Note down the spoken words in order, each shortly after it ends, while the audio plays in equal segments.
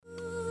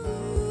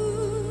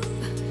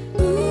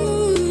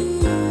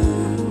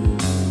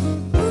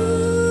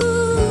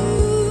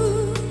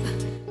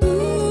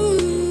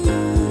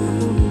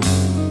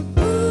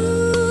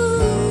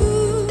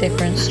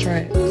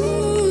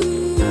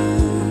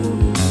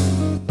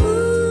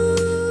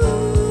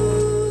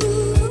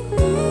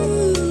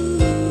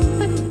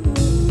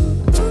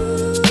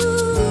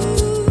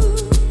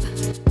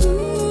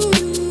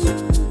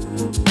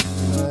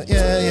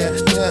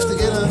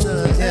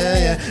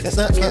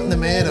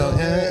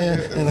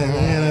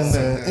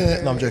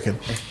No, I'm joking.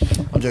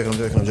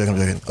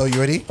 Oh, you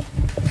ready?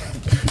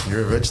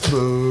 You're a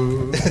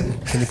vegetable.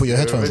 Can you put your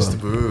headphones on?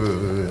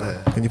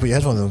 Can you put your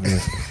headphones on,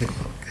 please?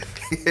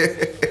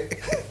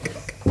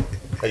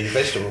 Are you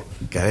vegetable?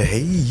 Gotta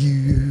hate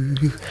you.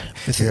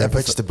 You're a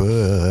vegetable.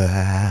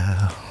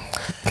 I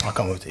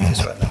can't wait to eat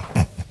this right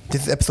now.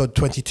 This is episode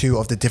 22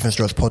 of the Different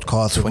Strokes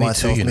podcast with 22,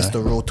 myself, you know.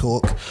 Mr. Raw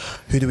Talk.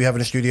 Who do we have in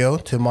the studio?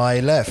 To my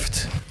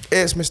left.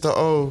 It's Mr.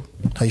 O.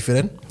 How you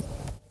feeling?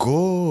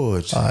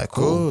 Good. All right,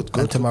 cool. Good.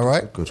 And to my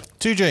right? Good.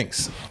 2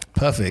 drinks.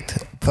 Perfect.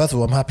 First of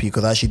all, I'm happy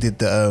because I actually did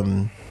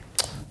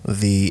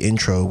the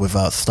intro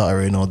without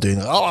stuttering or doing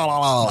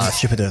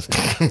stupidness.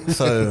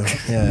 So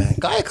yeah,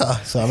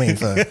 Gaika. So I mean,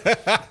 so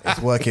it's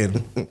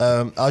working.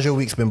 How's your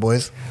week's been,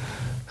 boys?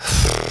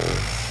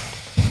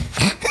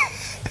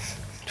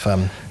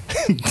 Fam.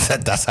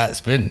 That's how it's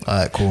been. All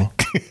right, cool.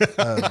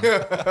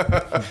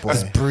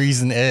 Just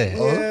breezing air.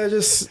 Yeah,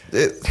 just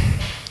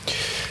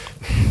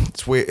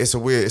it's weird.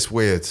 It's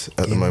weird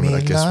at the moment.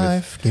 I guess.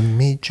 Life, give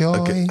me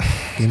joy,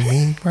 give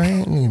me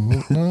rain, give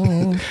me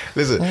love.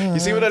 Listen, you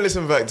see when I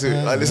listen back to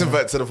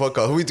the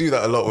podcast, we do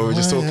that a lot when we're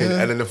just talking,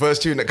 and then the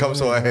first tune that comes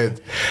to our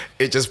head,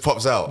 it just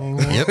pops out.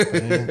 Yep.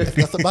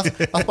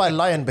 That's by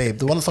Lion Babe.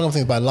 The one song I'm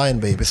thinking by Lion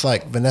Babe. It's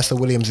like Vanessa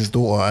Williams'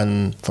 daughter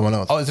and someone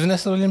else. Oh, it's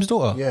Vanessa Williams'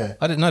 daughter? Yeah.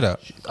 I didn't know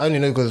that. I only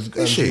know because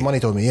she? Money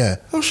told me. Yeah,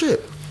 Oh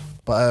shit.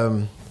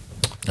 but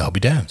I'll be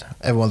damned.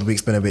 everyone's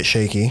week's been a bit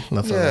shaky.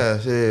 That's all. Yeah.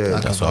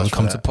 That's why I've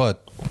come to pod.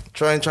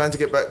 Trying to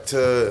get back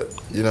to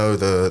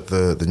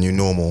the new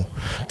normal,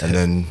 and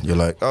then you're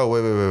like, oh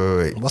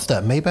wait. What's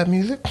that? Maybach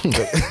music?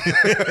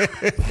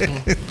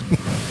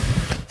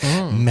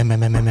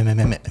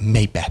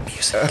 Maybach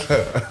music.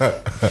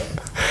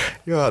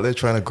 You're out there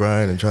trying to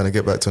grind and trying to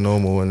get back to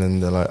normal, and then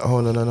they're like, oh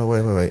no,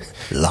 wait.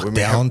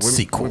 Lockdown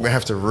sequel. We may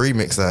have to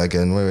remix that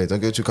again. Wait, don't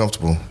get too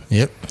comfortable.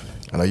 Yep.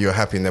 I know you're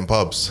happy in them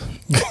pubs.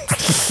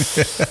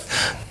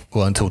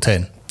 Well, until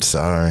 10.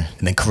 Sorry.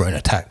 And then Corona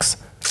attacks.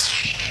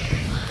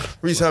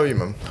 Reese, how are you,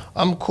 man?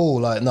 I'm cool.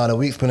 Like, no, the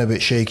week's been a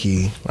bit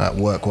shaky, like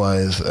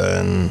work-wise,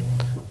 and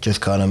just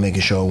kind of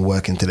making sure I'm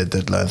working to the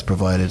deadlines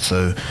provided.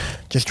 So,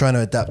 just trying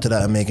to adapt to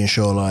that and making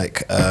sure,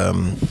 like,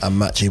 I'm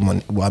matching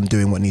what I'm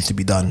doing, what needs to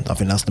be done. I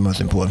think that's the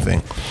most important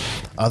thing.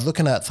 I was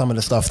looking at some of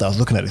the stuff that I was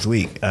looking at this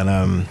week,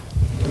 and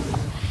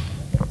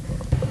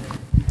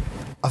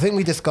I think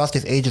we discussed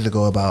this ages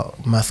ago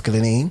about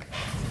masculinity,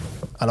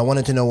 and I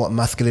wanted to know what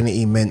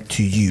masculinity meant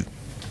to you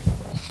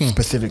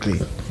specifically,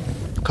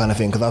 kind of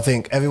thing, because I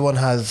think everyone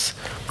has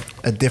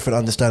a different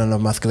understanding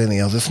of masculinity.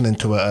 I was listening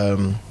to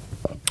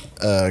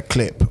a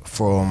clip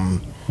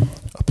from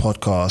a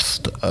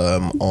podcast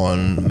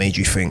on Made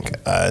You Think,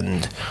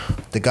 and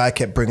the guy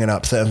kept bringing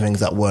up certain things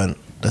that weren't.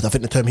 I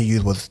think the term he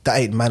used was "that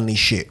ain't manly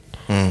shit,"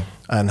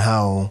 and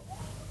how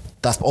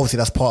that's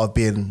part of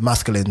being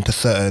masculine to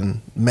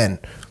certain men.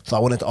 So I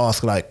wanted to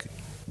ask, like,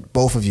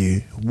 both of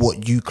you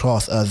what you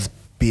class as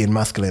being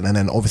masculine, and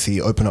then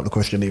obviously open up the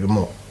question even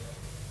more.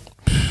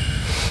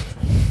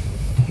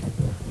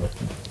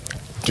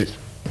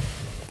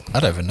 I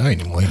don't even know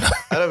anymore. You know?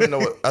 I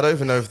don't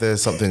even know if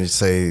there's something to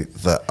say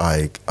that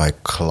I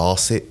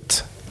class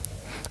it.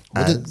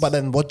 But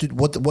then what?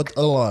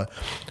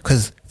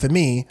 Because for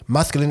me,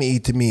 masculinity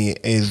to me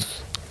is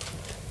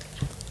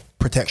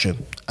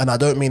protection, and I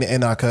don't mean it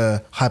in like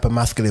a hyper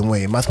masculine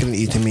way.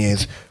 Masculinity to me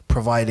is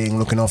providing,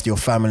 looking after your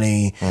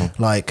family,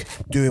 like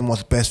doing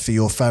what's best for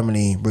your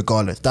family,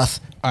 regardless.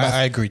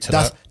 I agree to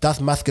that. That's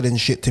masculine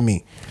shit to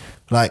me.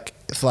 Like,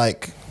 it's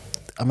like,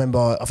 I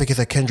remember, I think it's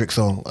a Kendrick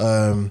song.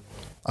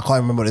 I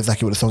can't remember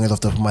exactly what the song is off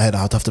the top of my head.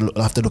 I'll have to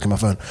look at my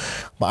phone.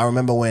 But I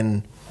remember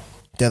when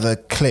there's a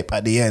clip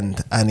at the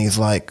end, and he's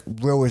like,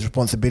 real is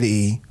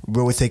responsibility,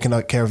 real is taking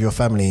care of your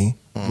family,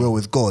 real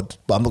is God,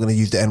 but I'm not going to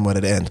use the N word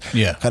at the end.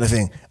 Yeah. Kind of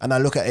thing. And I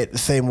look at it the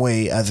same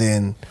way, as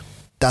in,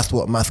 that's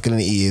what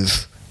masculinity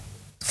is,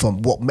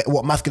 from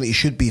what masculinity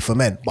should be for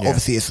men. But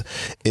obviously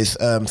it's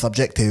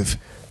subjective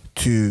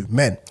to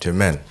men.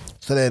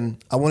 So then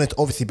I wanted to,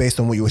 obviously based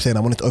on what you were saying,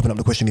 I wanted to open up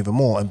the question even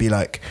more and be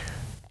like,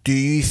 do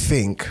you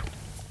think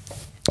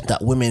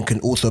that women can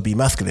also be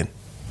masculine?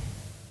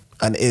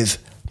 And is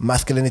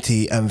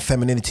masculinity and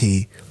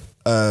femininity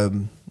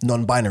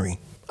non-binary?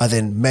 As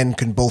in, men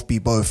can both be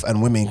both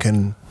and women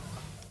can...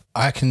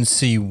 I can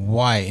see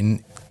why,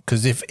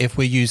 because if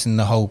we're using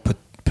the whole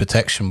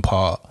protection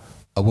part,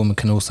 a woman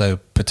can also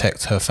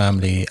protect her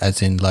family,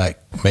 as in like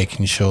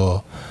making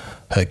sure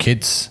her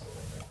kids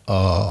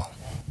are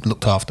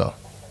looked after.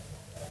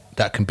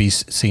 That can be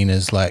seen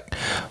as like,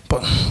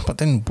 but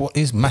then what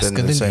is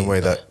masculinity? In the same way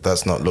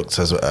that's not looked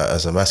as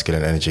a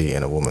masculine energy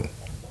in a woman.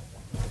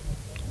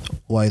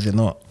 Why is it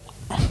not?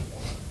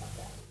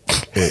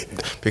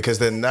 Because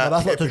then that... No,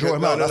 that's not to draw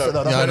him out.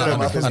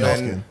 Because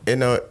then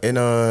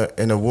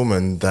in a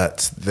woman,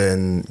 that's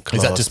then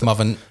classed... Is that just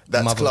mother...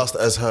 That's classed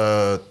as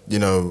her,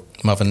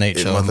 Mother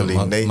nature. Motherly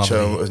nature.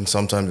 Motherly. And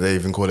sometimes they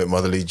even call it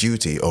motherly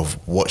duty of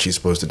what she's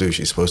supposed to do.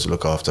 She's supposed to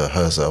look after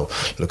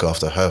herself, look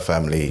after her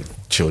family,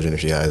 children if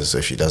she has.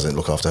 If she doesn't,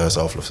 look after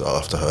herself, look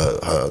after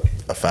her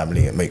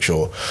family and make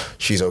sure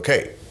she's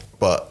okay.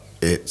 but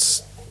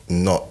it's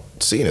not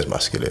seen as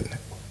masculine.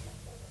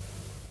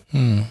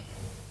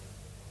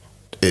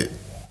 It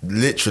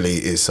literally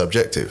is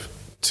subjective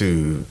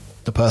to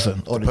The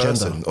person or the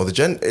person gender.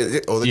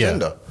 or the Yeah.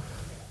 gender.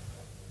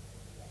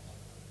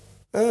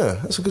 Yeah,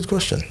 that's a good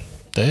question.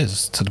 There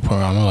is, to the point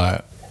where I'm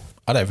like,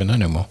 I don't even know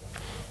no more.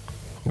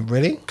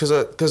 Really?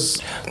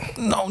 Because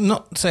No,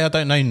 not say I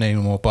don't know no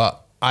more,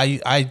 but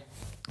I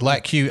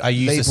like you. I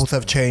use this, Labels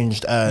have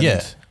changed, and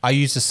yeah. I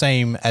use the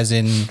same as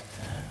in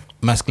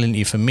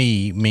masculinity for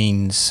me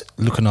means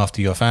looking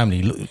after your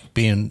family,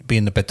 being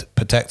the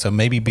protector,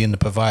 maybe being the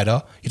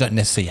provider. You don't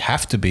necessarily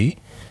have to be,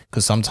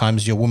 because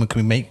sometimes your woman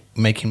can be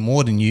making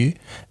more than you,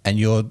 and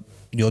you're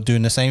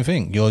doing the same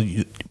thing.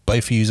 You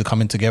both of you are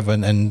coming together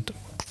and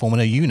forming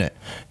a unit.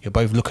 You're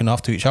both looking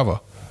after each other.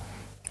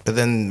 But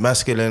then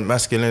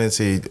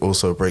masculinity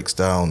also breaks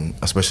down,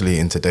 especially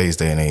in today's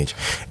day and age.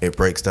 It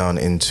breaks down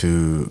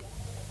into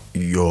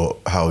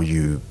how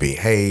you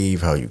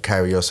behave, how you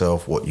carry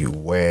yourself, what you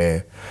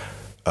wear,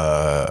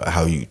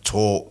 how you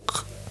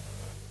talk,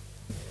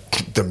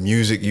 the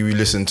music you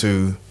listen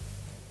to,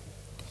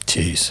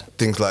 Jeez.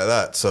 things like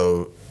that.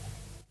 So,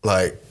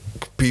 like,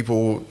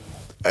 people,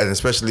 and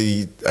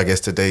especially, I guess,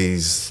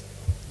 today's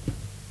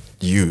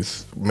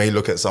youth may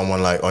look at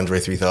someone like Andre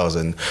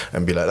 3000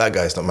 and be like, that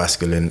guy's not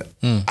masculine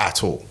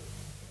at all.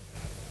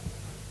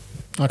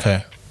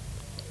 Okay.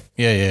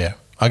 Yeah.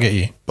 I get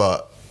you.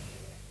 But,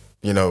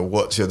 you know,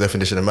 what's your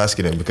definition of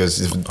masculine?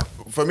 Because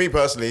for me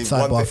personally,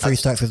 Sidebar, Free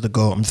Stacks is the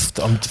goal. I'm just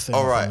saying.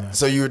 all right,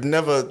 so you would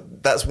never,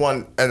 that's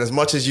one, and as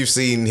much as you've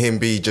seen him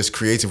be just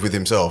creative with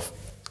himself,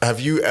 have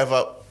you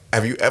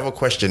ever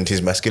questioned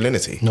his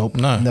masculinity? Nope.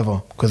 No.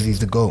 Never. Because he's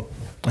the GOAT.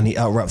 And he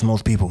out-raps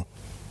most people.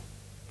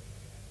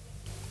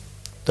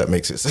 That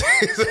makes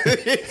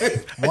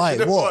it. Why? You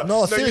know What? No,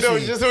 you know,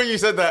 seriously. just when you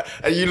said that,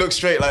 and you look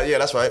straight like, yeah,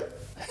 that's right.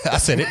 I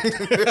said it.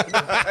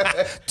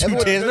 Two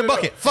tears in the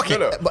bucket. Fuck it.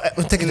 But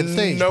I'm taking it to the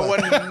stage. No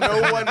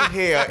but- one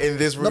here in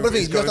this room No, but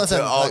is you have going to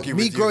to understand, argue like,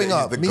 me with you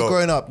that he's the GOAT.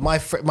 growing up, my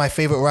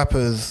favorite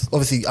rappers.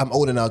 Obviously, I'm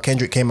older now.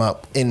 Kendrick came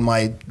up in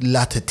my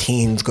latter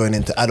teens, going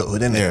into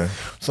adulthood, innit? Yeah.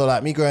 So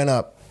like me growing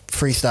up,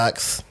 Free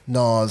Stacks,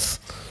 Nas,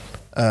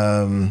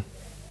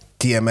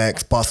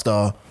 DMX,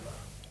 Busta.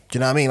 Do you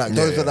know what I mean? Like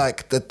those are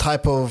like the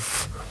type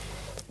of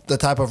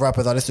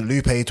rappers I listen to.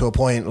 Lupe to a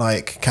point,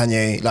 like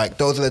Kanye. Like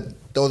those are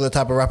the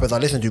type of rappers I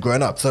listened to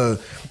growing up. So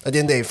at the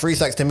end of the day, Free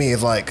Stacks to me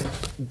is like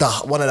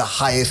one of the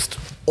highest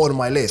on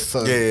my list.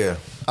 So Yeah.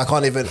 I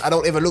don't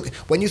even look.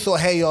 When you saw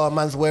Hey Ya,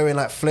 man's wearing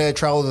like flare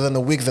trousers and the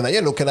wigs and that,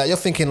 you're looking at, you're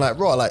thinking like,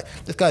 raw, like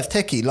this guy's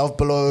techie, Love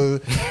Below,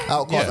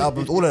 Outkast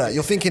albums, all of that.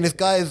 You're thinking this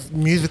guy's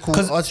musical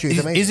artistry is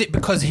amazing. Is it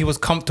because he was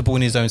comfortable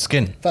in his own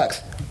skin?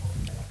 Facts.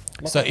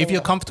 So if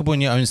you're comfortable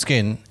in your own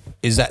skin,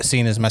 is that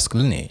seen as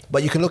masculinity?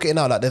 But you can look at it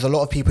now, like there's a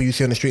lot of people you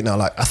see on the street now.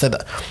 Like I said,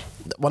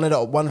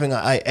 one thing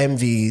I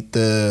envy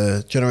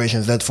the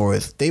Generation Z for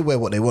is they wear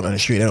what they want on the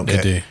street. They don't They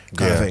care. do.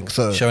 Kind of Yeah. thing.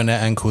 So Showing their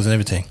ankles and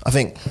everything. I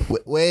think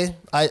where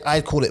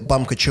I call it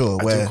bum couture.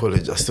 Where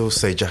I still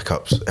say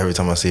jack-ups every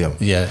time I see him.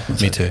 Yeah,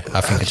 me too.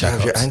 I think a You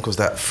have your jack ankles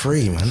that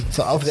free, man.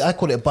 so obviously I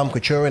call it bum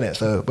couture, innit?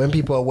 So when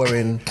people are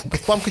wearing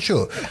it's bum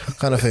couture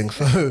kind of thing.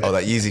 So Oh,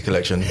 that Yeezy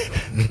collection.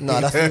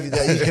 no, that's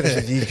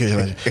easy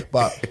collection.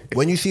 But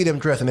when you see them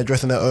dress and they're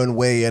dressing their own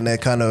way and they're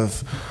kind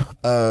of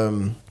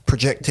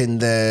projecting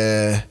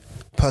their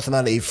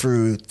personality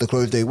through the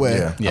clothes they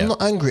wear, Yeah. I'm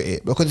not angry at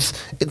it because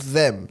it's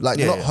them. Like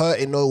they're Yeah, not yeah.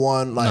 hurting no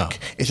one. Like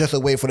it's just a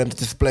way for them to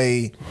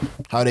display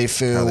how they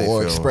feel How they or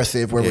feel.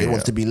 expressive, whether Yeah, it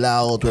wants yeah. to be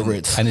loud, whether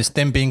it's And it's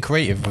them being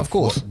creative. Of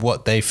course.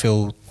 What they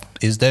feel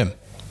is them.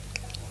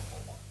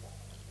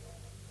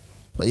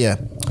 But yeah,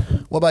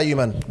 what about you,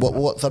 man?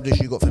 What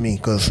subjects you got for me?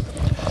 Because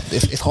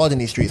it's hard in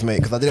these streets, mate.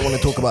 Because I didn't want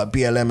to talk about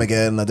BLM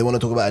again. I didn't want to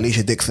talk about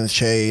Alicia Dixon's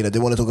shade. I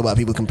didn't want to talk about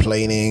people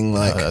complaining.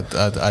 Like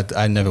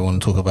I never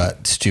want to talk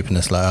about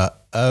stupidness like that.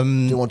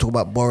 didn't want to talk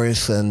about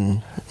Boris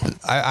and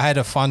I had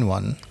a fun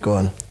one.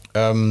 go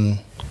on.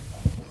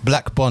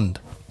 Black Bond.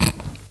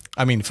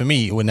 I mean, for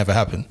me, it would never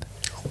happen.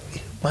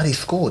 Man, he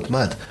scored.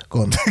 Mad.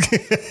 Go on.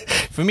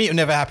 For me, it would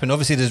never happen.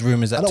 Obviously, there's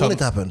rumors that I don't want it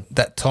to happen.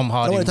 That Tom I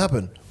Hardy. don't want it to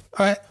happen.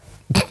 All right,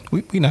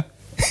 we know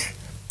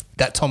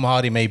that Tom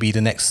Hardy may be the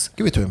next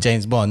Give it to him.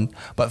 James Bond.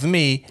 But for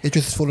me, It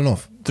just is falling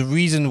off. the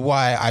reason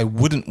why I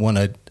wouldn't want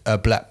a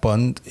Black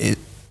Bond is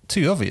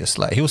too obvious.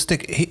 Like he'll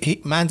stick.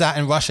 He man's out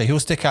in Russia. He'll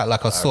stick out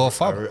like a sore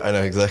thumb. I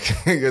know exactly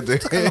what you're doing.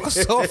 Like a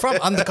sore thumb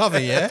undercover,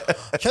 yeah.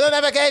 Should have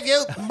never gave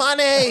you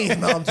money.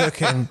 No, I'm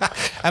joking.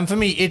 And for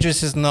me,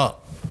 Idris is not.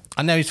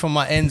 I know he's from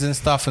my ends and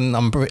stuff, and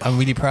I'm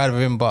really proud of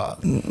him.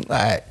 But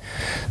like,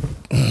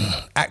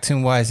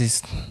 acting wise,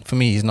 he's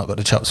not got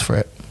the chops for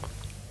it.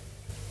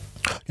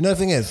 You know the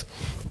thing is,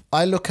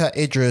 I look at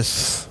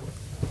Idris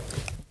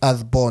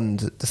as Bond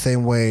the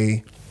same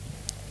way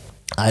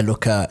I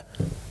look at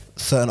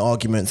certain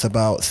arguments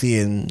about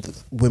seeing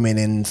women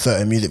in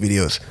certain music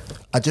videos.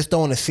 I just don't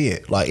want to see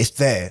it. Like, it's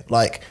there.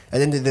 Like, at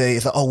the end of the day,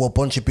 it's like, oh, well,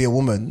 Bond should be a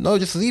woman. No,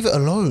 just leave it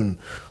alone.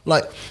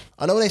 Like,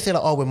 I know when they say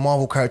like, oh, with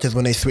Marvel characters,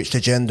 when they switch to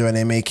gender and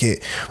they make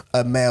it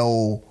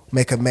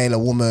make a male a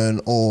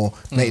woman or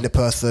make the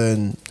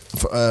person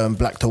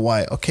black to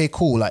white. Okay,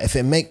 cool. Like if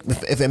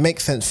it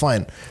makes sense,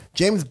 fine.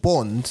 James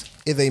Bond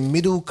is a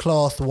middle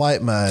class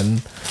white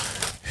man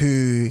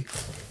who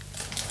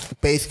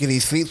basically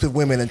sleeps with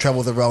women and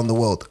travels around the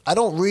world. I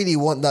don't really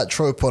want that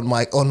trope on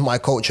my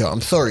culture.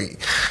 I'm sorry.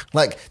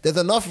 Like there's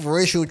enough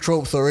racial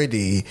tropes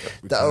already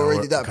that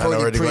already got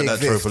that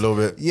trope a little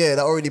bit. Yeah,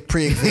 that already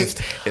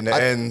pre-exist. In the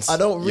end, I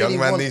don't really young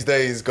man these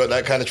days got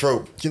that kind of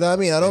trope. Do you know what I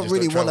mean? I don't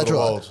really want that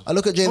trope. I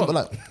look at James Bond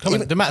like Come on,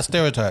 the amount of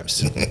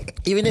stereotypes.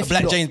 even if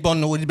Black James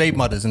Bond, all the baby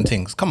mothers and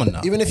things. Come on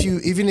now. even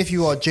if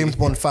you are James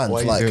Bond fans,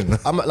 Why are you doing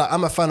that?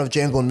 I'm a fan of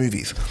James Bond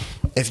movies.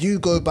 If you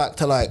go back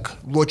to like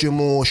Roger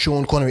Moore,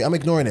 Sean Connery, I'm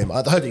ignoring him.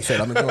 I heard he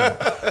said I'm ignoring him.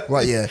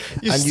 Right, yeah.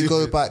 And you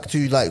go back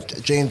to like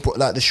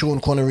like the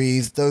Sean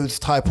Connerys, those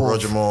type of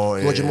Roger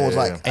Moore's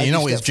like. And you know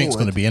what his drink's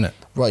going to be in it?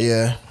 Right,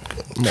 yeah.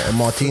 A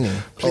martini.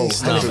 Please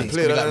stop Hennessy. it.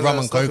 Please, like rum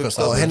and stop coke him, or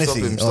stop something. him, stop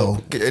Hennessy. him,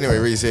 stop. Anyway,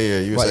 Reece,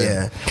 you were Right, saying.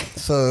 yeah.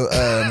 So,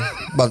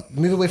 but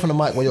move away from the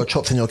mic while you're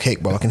chopping your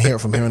cake, bro. I can hear it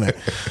from here, innit?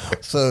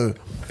 So,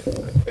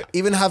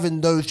 even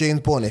having those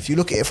James Bond, if you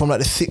look at it from like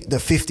the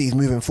 50s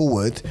moving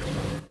forward,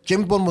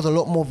 James Bond was a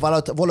lot more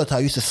volatile.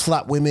 He used to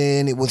slap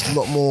women. It was a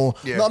lot more.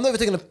 Yeah. No, I'm never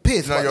taking a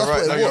piss. No, but you're that's right.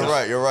 what No, it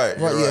was. you're right.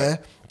 Right, yeah.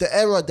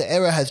 The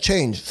era has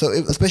changed. So,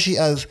 especially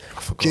as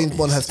James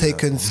Bond has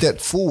taken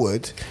steps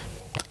forward,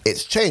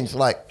 it's changed.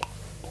 Like,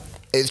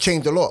 it's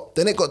changed a lot.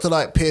 Then it got to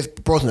like Pierce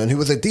Brosnan, who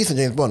was a decent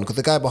James Bond because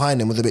the guy behind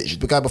him was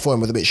the guy before him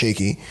was a bit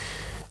shaky.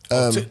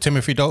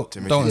 Timothy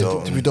Dalton.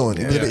 To be done,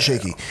 it was a bit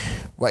shaky.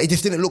 Right, he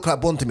just didn't look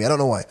like Bond to me. I don't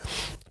know why.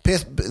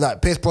 Pierce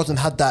Brosnan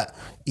had that.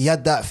 He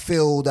had that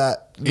feel,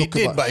 that He look.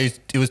 did, but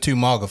it was too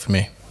mager for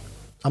me.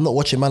 I'm not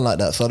watching man like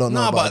that, so I don't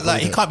know. No, about but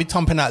like he can't be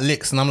thumping out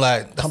licks, and I'm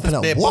like, that's thumping just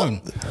out bare what?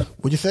 bone.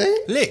 What'd you say?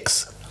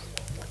 Licks.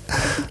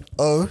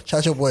 Oh,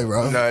 chat your boy,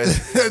 bro. No,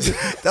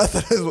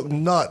 that's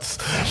nuts.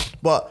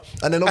 But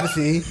and then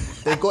obviously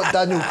they got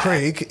Daniel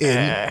Craig in,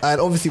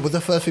 and obviously what's the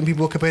first thing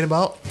people were complaining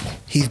about?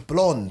 He's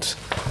blonde.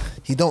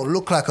 He don't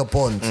look like a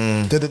Bond.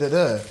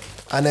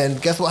 And then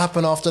guess what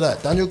happened after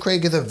that? Daniel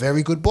Craig is a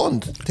very good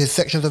Bond. His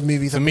sections of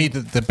movies. For me,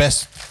 the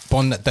best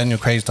Bond that Daniel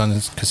Craig's done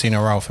is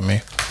Casino Royale for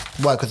me.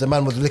 Why? Because the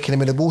man was licking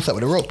him in the ballsack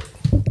with a rope.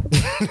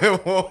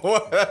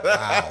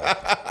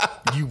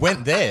 You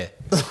went there.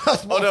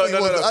 That's what I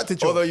think was the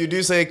attitude. Although you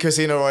do say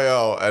Casino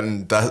Royale,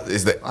 and that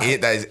is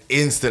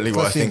instantly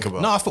what I think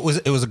about. No, I thought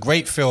it was a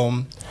great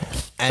film.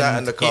 That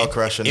and the car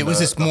crash and it was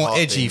the- just the more heart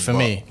edgy thing, for but-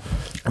 me.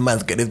 A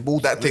man's getting his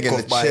balls. That thing in the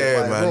licked off by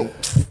chair, a man. rope.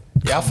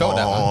 Yeah, I felt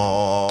that,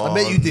 man. I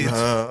bet you did.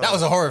 That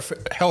was a horror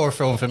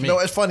film for me. You know,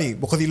 it's funny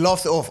because he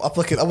laughs it off. I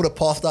would have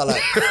passed out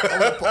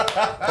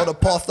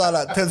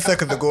like 10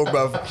 seconds ago,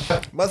 bruv.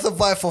 Man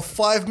survived for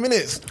 5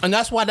 minutes. And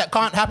that's why that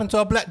can't happen to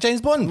a black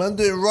James Bond. Man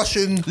doing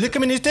Russian. Lick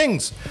him in his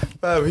things.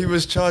 Fam, he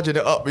was charging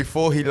it up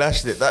before he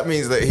lashed it. That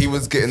means that he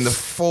was getting the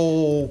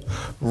full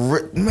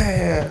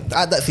man.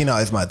 That scene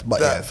out is mad,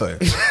 but yeah, sorry.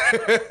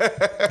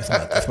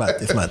 It's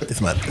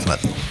mad.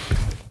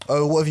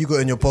 Oh, what have you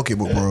got in your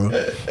pocketbook, bro?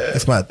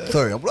 It's mad.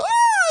 Sorry, I'm like,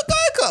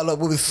 like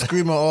we was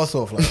screaming our ass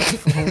off. Like,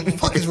 what the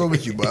fuck is wrong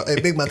with you, bro?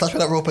 Hey, big man, touch me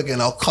that rope again.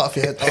 I'll cut off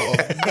your head out.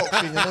 Box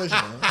you in your nose,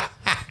 man.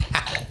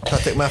 I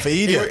take man for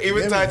idiot. He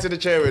was tied to the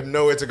chair with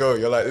nowhere to go.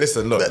 You're like,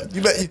 listen, look. Let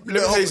me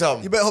tell you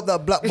something. You better hope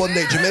that black Bond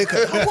ain't Jamaican.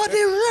 I want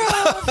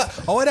it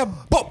rough. I want a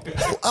bop.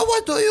 I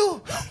want to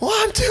you.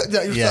 Want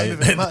to.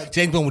 Yeah,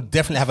 James Bond would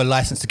definitely have a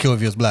license to kill if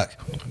he was black.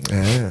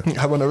 Yeah.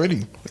 Have one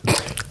already.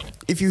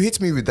 If you hit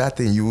me with that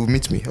thing, you will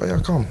meet me. Oh yeah,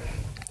 come.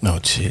 No,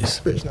 cheers.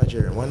 British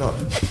Nigerian, why not?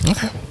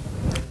 Okay,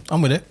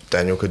 I'm with it.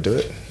 Daniel could do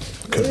it.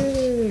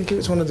 Yeah, give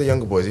it to one of the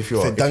younger boys if you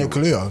are. Daniel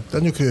Kaluuya.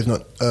 Daniel Kaluuya is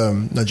not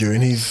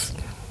Nigerian. He's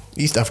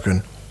East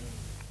African.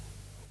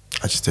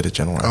 I just did a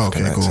general Oh,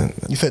 African okay, cool. accent.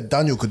 You said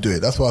Daniel could do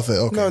it. That's why I said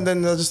okay. No, and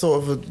then I just thought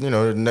of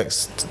the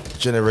next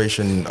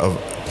generation of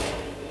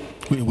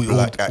We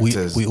black all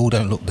actors we all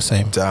don't look the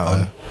same.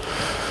 down.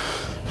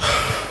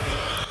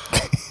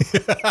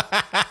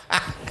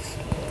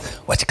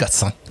 What you got,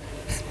 son?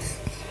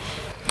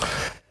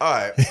 All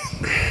right.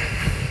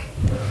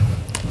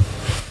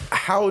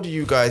 How do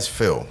you guys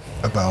feel?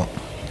 About.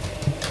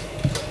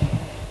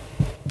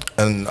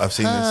 And I've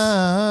seen this.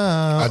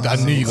 I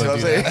knew you were going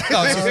to do See that.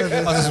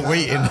 I was just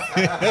waiting.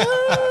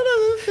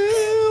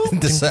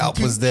 The setup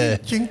was there.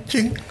 Ching,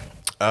 ching.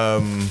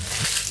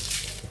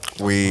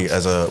 We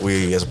as a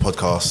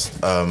podcast,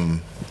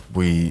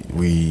 we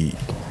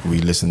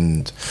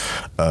listened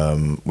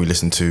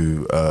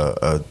to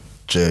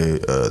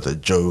the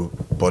Joe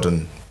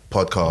Budden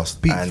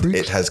podcast, Beat and Freaks?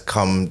 it has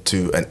come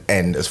to an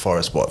end as far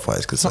as Spotify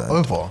is It's not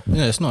concerned. over.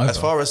 Yeah, it's not over. As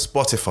far as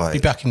Spotify Be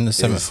back in the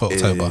 7th of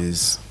October.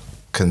 is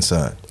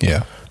concerned,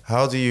 Yeah.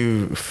 how do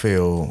you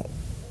feel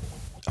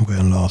I'm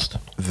going last.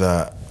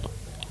 that,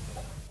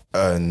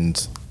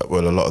 and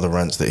well, a lot of the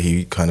rants that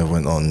he kind of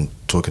went on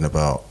talking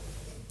about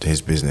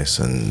his business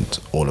and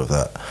all of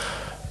that,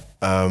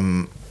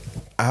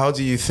 how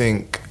do you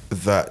think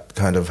that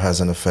kind of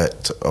has an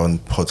effect on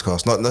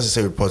podcasts? Not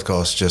necessarily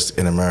podcasts just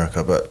in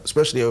America, but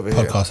especially over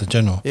here. Podcast in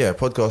general. Yeah,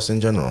 podcasts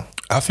in general.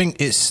 I think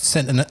it's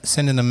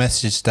sending a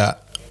message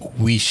that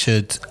we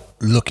should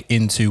look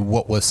into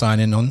what we're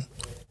signing on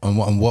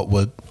and what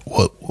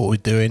we're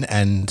doing,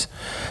 and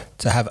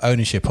to have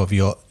ownership of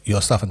your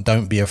stuff, and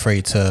don't be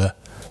afraid to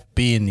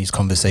be in these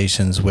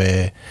conversations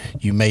where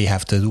you may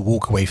have to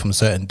walk away from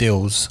certain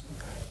deals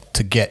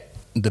to get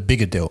the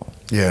bigger deal.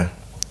 Yeah.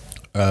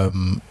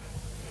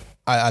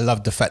 I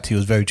love the fact he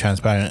was very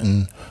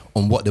transparent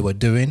on what they were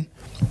doing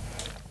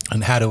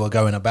and how they were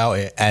going about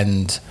it,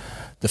 and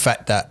the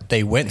fact that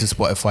they went to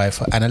Spotify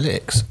for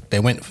analytics. They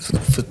went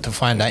to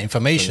find out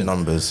information. The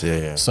numbers,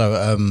 yeah. So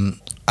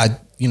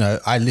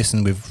I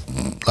listened with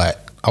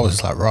I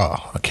was like,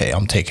 rah, okay,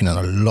 I'm taking in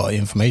a lot of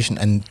information,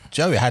 and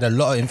Joey had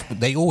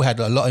they all had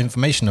a lot of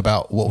information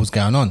about what was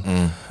going on.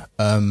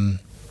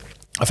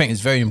 I think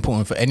it's very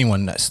important for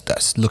anyone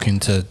that's looking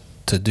to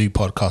do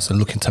podcasts and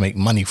looking to make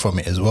money from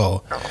it as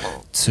well,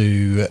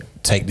 to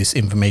take this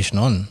information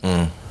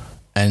on.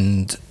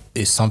 And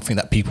it's something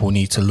that people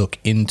need to look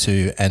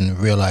into and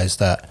realize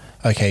that,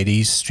 okay,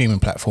 these streaming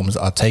platforms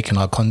are taking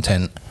our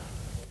content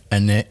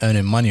and they're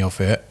earning money off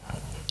it.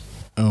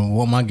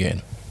 What am I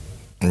getting?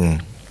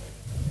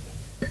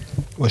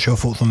 What's your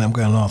thoughts on them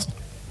going last?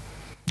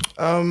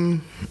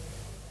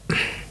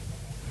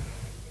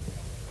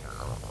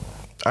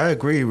 I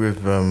agree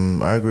with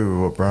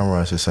what Brown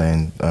Rice is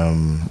saying.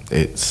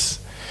 It's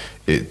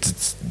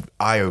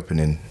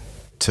eye-opening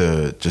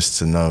to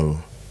know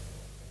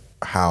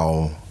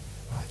how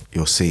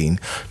you're seen.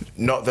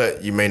 Not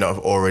that we may not have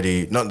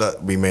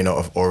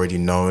already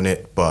known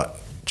it, but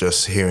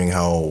just hearing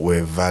how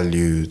we're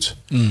valued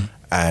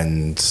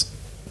and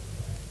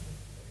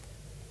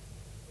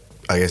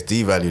I guess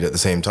devalued at the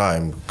same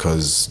time,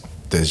 because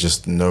there's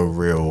just no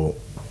real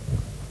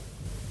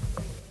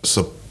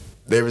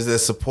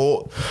there's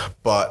support,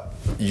 but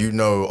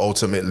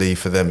ultimately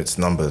for them it's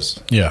numbers.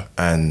 Yeah.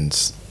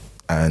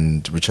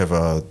 And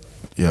whichever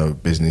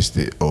business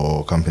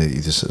or company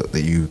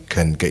that you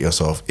can get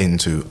yourself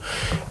into,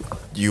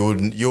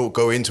 you'll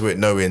go into it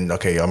knowing,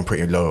 okay, I'm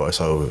pretty low,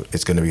 so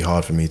it's going to be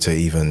hard for me to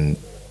even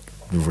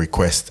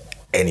request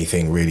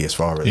anything really as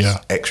far as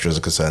extras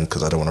are concerned,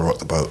 because I don't want to rock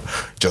the boat.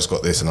 Just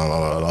got this and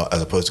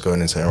as opposed to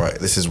going and saying, right,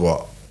 this is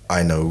what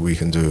I know we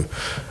can do.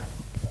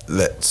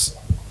 Let's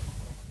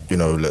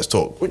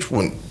talk. Which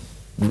wouldn't,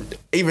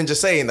 even just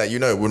saying that,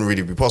 it wouldn't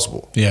really be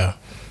possible. Yeah.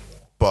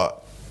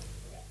 But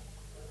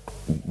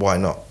why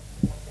not?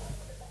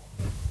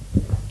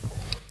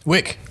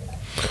 Wick.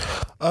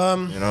 I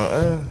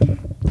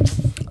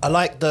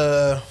like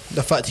the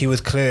fact he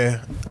was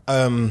clear.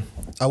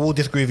 I will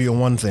disagree with you on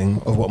one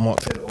thing of what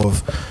Mark said,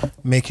 of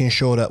making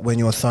sure that when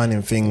you're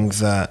signing things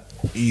that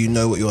you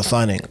know what you're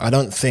signing. I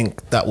don't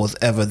think that was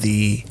ever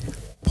the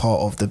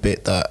part of the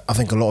bit that I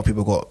think a lot of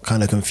people got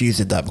kind of confused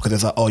with that, because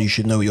it's like, oh, you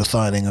should know what you're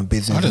signing and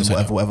business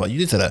and whatever. You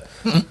did say that.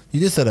 You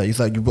did say that. You're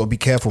like, you've got to be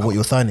careful what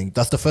you're signing.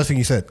 That's the first thing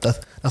you said.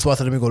 That's why I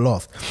said let me go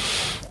last.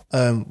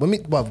 When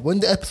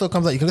the episode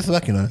comes out, you can listen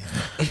back,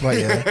 Right,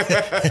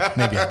 yeah.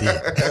 Maybe I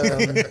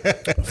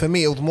did. For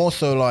me, it was more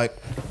so like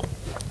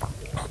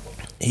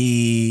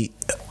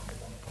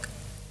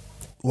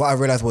what I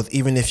realized was,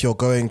 even if you're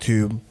going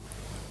to,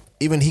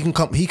 even he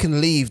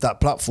can leave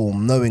that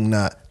platform knowing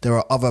that there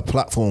are other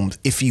platforms,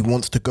 if he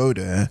wants to go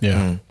there,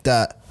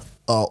 that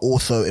are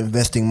also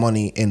investing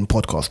money in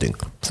podcasting.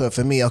 So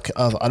for me,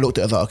 I looked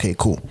at it as like, okay,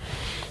 cool.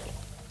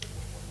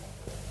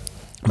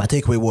 My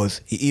takeaway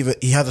was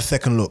he has a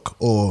second look,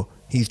 or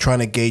he's trying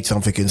to gauge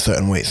something in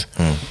certain ways.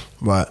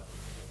 Right.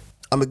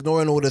 I'm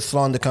ignoring all the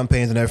slander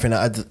campaigns and everything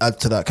that adds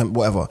to that,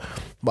 whatever.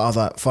 But I was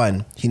like,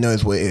 fine, he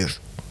knows what it is.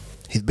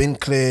 He's been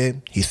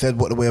clear. He said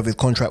what the way of his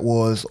contract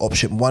was.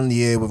 Option 1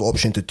 year with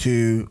option to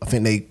 2. I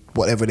think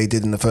whatever they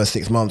did in the first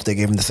 6 months, they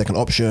gave him the second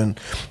option.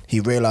 He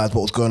realised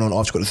what was going on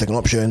after he got the second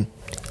option.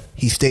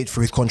 He stayed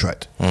for his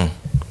contract. Kind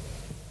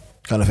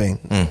of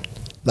thing.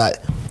 Like,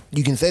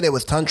 you can say there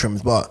was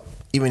tantrums, but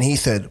even he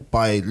said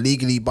by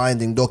legally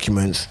binding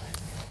documents,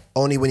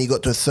 only when he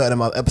got to a certain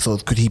amount of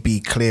episodes could he be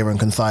clear and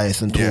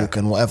concise and talk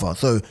and whatever.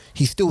 So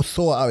he still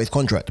saw out his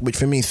contract, which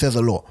for me says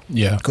a lot.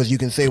 Yeah. Because you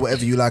can say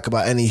whatever you like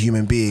about any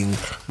human being.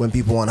 When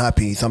people aren't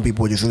happy, some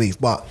people just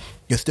leave. But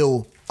you're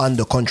still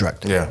under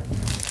contract. Yeah.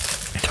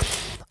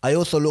 I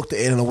also looked at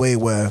it in a way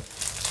where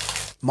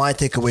my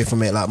takeaway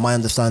from it, like my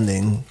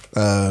understanding,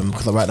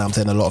 because right now I'm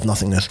saying a lot of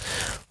nothingness,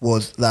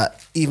 was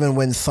that even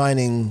when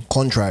signing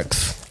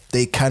contracts,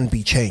 they can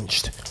be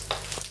changed.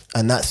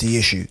 And that's the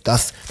issue.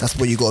 That's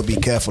what you got to be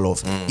careful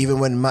of. Even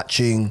when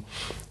matching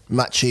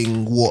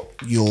what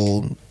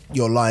your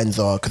lines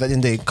are, because at the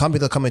end of the day,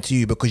 companies are coming to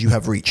you because you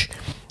have reach.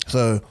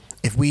 So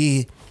if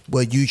we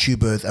were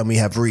YouTubers and we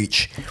have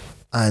reach,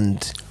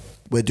 and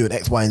we're doing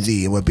X, Y, and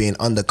Z, and we're being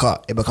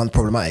undercut, it becomes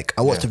problematic.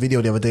 I watched a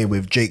video the other day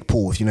with Jake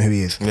Paul, if you know who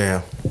he is.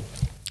 Yeah.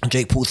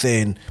 Jake Paul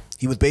saying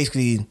he was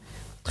basically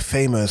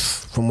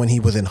famous from when he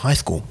was in high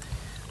school.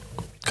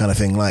 Kind of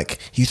thing. Like,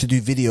 he used to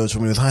do videos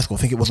from when he was in high school.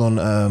 I think it was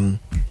on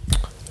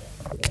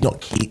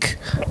not Geek,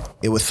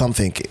 it was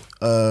something, it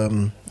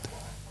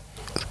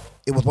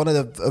was one of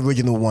the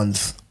original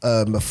ones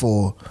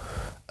before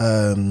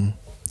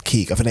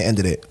Geek. I think they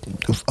ended it.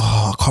 It was,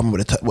 I can't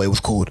remember what it was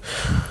called.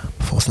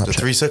 for Snapchat.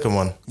 The 3-second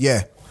one.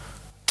 Yeah.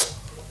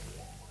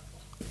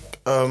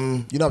 You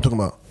know what I'm talking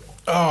about?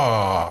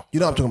 Oh, You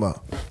know what I'm talking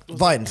about?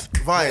 Vines.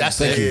 Vine. that's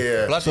yeah, it.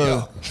 yeah. Bloody So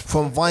hell.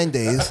 from Vine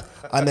days,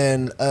 and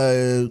then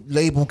a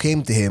label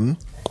came to him.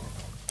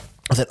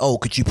 I said, "Oh,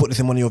 could you put this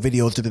in one of your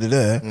videos?"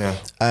 Yeah.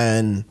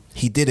 And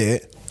he did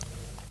it,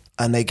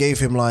 and they gave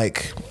him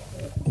like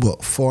what,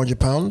 £400,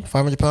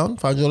 £500,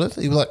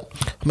 $500. He was like,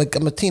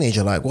 I'm a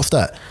teenager. Like, what's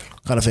that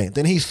kind of thing?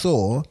 Then he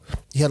saw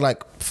he had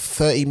like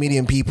 30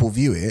 million people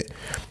view it,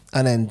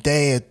 and then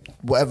their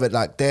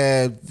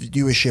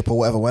viewership or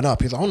whatever went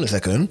up. He's like, hold on a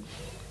second,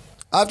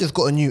 I've just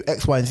got a new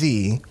X, Y, and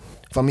Z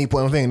from me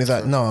putting my thing. And he's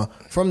like, nah.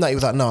 From that, he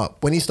was like, nah.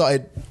 When brands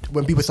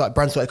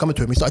started coming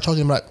to him, he started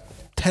charging him like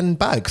 10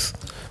 bags,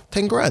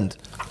 10 grand.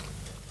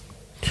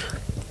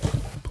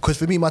 Because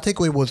for me, my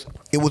takeaway was,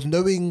 it was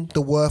knowing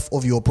the worth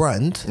of your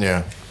brand.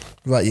 Yeah.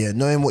 Right, yeah.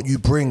 Knowing what you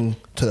bring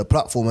to the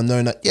platform and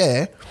knowing that,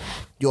 yeah,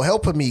 you're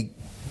helping me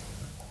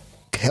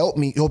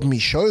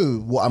show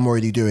what I'm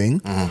already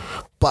doing.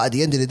 But at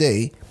the end of the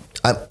day,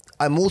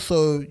 I'm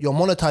also, you're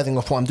monetizing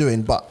off what I'm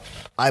doing, but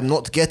I'm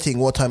not getting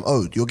what I'm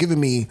owed. You're giving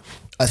me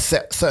a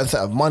certain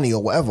set of money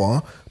or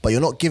whatever, but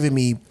you're not giving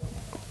me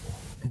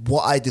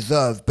what I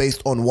deserve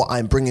based on what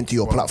I'm bringing to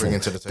your platform. bringing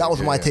to the table, That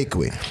was my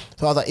takeaway.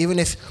 So I was like, even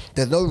if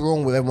there's no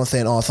wrong with everyone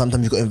saying, oh,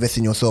 sometimes you've got to invest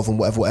in yourself and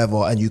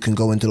whatever, and you can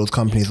go into those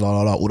companies,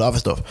 all the other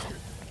stuff.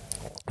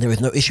 There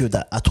is no issue with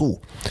that at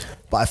all.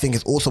 But I think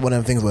it's also one of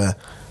them things where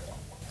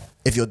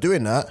if you're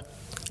doing that,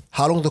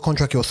 how long is the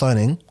contract you're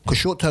signing? Because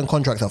short-term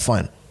contracts are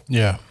fine.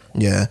 Yeah.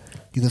 Yeah,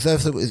 you can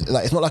serve.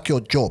 It's not like your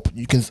job.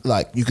 You can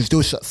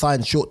still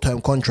sign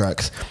short-term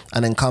contracts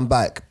and then come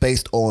back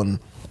based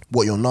on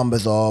what your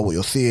numbers are, what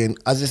you're seeing.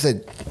 As I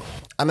said,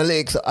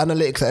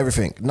 analytics are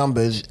everything.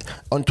 Numbers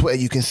on Twitter,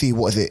 you can see,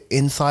 what is it,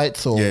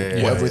 insights or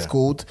whatever it's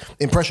called,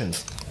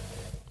 impressions.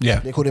 Yeah.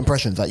 They're called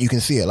impressions. Like, you can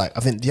see it. Like,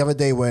 I think the other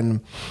day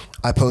when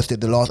I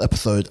posted the last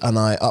episode and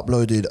I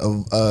uploaded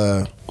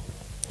an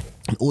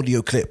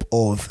audio clip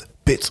of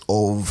bits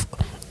of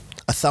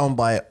a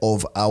soundbite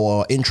of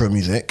our intro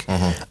music,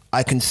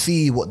 I can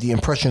see what the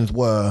impressions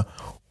were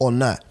on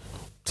that.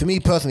 To me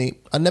personally,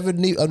 I never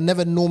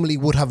normally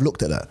would have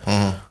looked at that.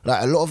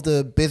 Like, a lot of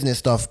the business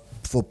stuff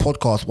for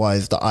podcast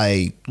wise that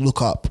I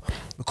look up,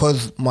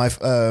 because my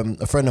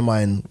a friend of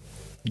mine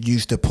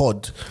used to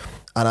pod,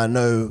 and I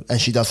know, and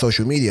she does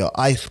social media,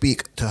 I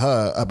speak to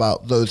her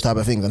about those type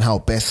of things and how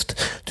best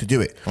to do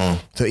it.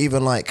 So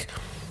even like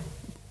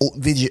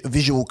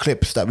visual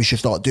clips that we should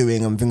start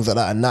doing and things like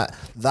that, and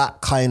that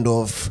kind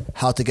of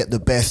how to get the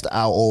best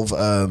out of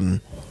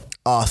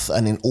us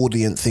and in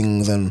audience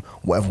things and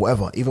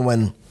whatever. Even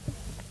when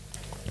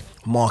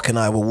Mark and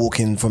I were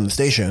walking from the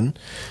station,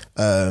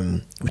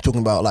 we're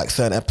talking about like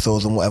certain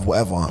episodes and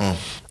whatever,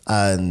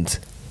 and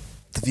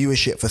the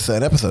viewership for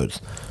certain episodes.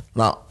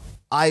 Now,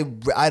 I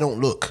don't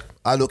look.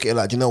 I look at it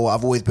like, you know what?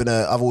 I've always been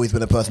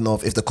a person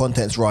of, if the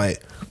content's right,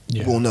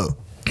 we'll know.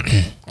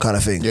 Kind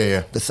of thing.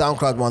 Yeah. The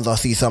SoundCloud ones I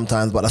see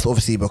sometimes, but that's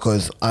obviously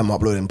because I'm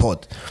uploading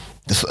pod.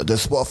 The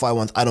Spotify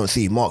ones I don't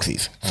see, Mark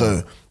sees.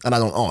 So, and I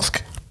don't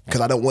ask,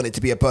 because I don't want it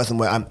to be a person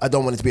where I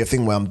don't want it to be a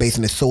thing where I'm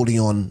basing it solely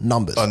on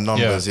numbers. On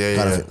numbers, yeah.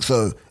 Kind of thing.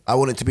 So I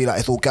want it to be like,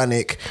 it's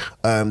organic.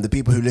 The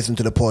people who listen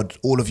to the pod,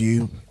 all of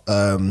you,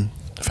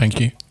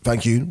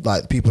 Thank you.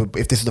 Like, people,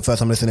 if this is the first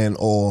time listening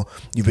or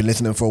you've been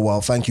listening for a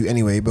while, thank you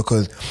anyway,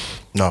 because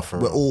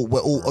we're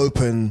all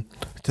open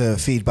to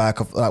feedback.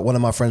 Like, one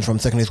of my friends from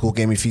secondary school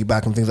gave me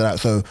feedback and things like that.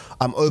 So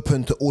I'm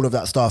open to all of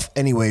that stuff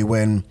anyway.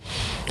 When,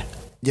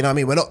 you know what I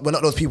mean? We're not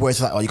those people where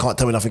it's like, oh, you can't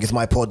tell me nothing, it's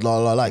my pod,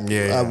 Like,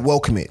 I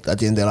welcome it at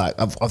the end of the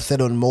day. Like, I've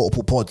said on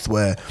multiple pods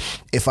where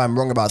if I'm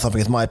wrong about something,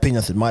 it's my opinion.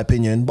 I said my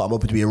opinion, but I'm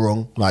open to be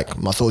wrong. Like,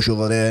 my socials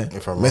are there.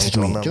 If I'm Message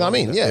wrong, me. Do you know what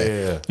I mean?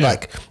 Yeah.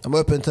 Like, I'm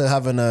open to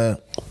having a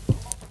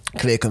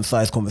clear,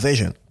 concise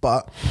conversation.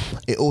 But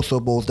it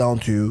also boils down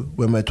to,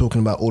 when we're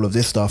talking about all of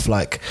this stuff,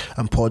 like,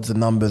 and pods and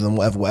numbers and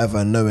whatever,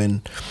 and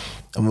knowing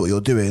and what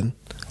you're doing,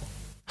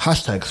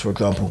 hashtags, for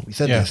example. We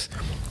said this.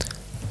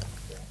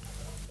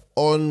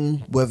 On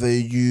whether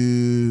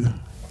you,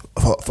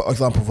 for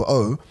example, for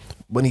O,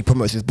 when he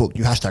promotes his book,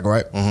 you hashtag,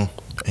 right?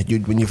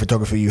 When you're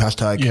photography, you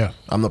hashtag. Yeah.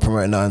 I'm not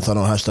promoting that, and so I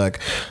don't hashtag,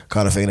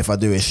 kind of thing. And if I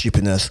do, it's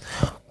stupidness.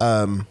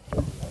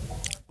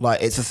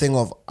 Like, it's a thing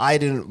of, I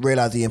didn't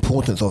realize the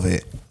importance of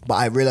it, but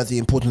I realized the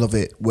importance of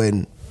it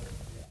when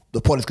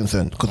the pod is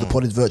concerned, because the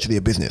pod is virtually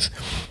a business.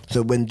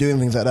 So when doing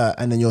things like that,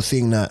 and then you're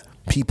seeing that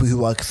people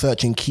who are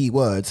searching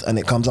keywords and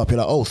it comes up, you're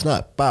like, oh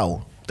snap,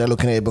 bow, they're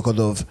looking at it because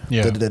of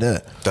da-da-da-da.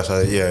 That's how,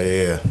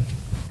 yeah.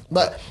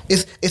 But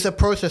it's a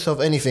process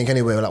of anything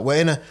anyway. Like,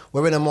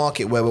 we're in a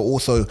market where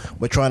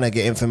we're trying to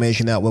get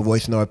information out. We're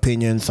voicing our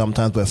opinions.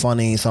 Sometimes we're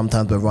funny.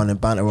 Sometimes we're running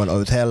banter on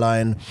O's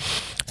hairline.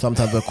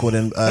 Sometimes we're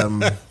calling.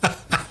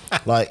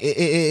 Like,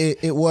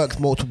 it works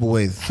multiple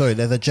ways. Sorry,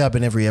 there's a jab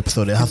in every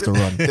episode. It has to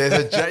run. There's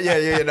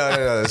a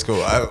no, that's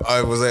cool.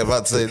 I was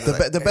about to say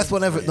The best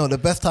one ever. No, the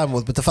best time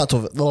was, but the fact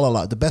of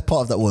the best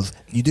part of that was,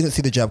 you didn't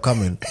see the jab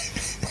coming.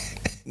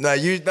 No,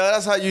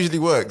 that's how it usually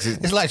works.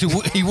 It's like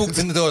he walked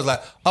in the door. Was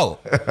like, oh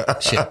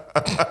shit.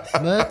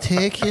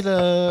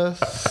 Meticulous.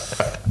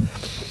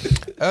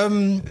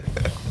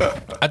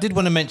 I did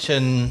want to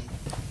mention.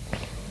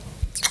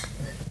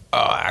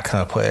 How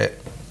can I put it?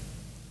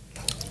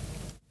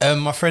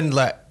 My friend,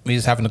 like, we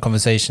was having a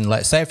conversation.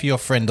 Like, say if your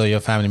friend or your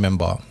family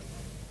member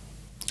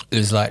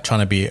is like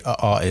trying to be an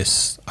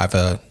artist,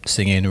 either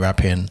singing,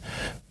 rapping,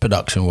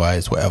 production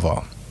wise,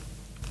 whatever.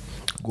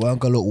 Go and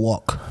go look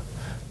walk.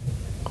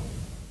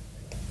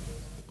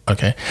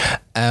 Okay.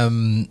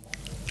 And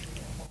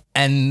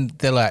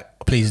they're like,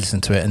 please listen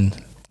to it and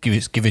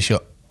give us your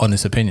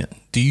honest opinion.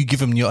 Do you give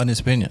them your honest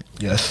opinion?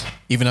 Yes.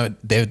 Even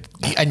though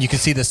and you can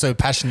see they're so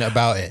passionate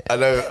about it. I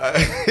know.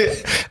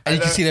 And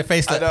you can see their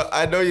face. Like,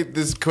 I know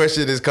this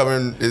question is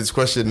coming. This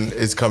question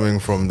is coming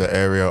from the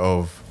area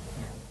of.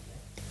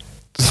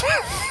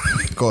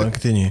 Go on,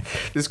 continue.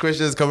 This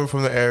question is coming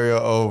from the area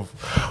of,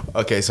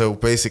 okay, so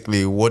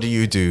basically, what do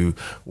you do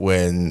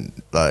when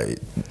like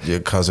your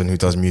cousin who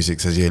does music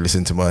says, "Yeah,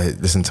 listen to my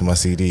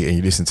CD," and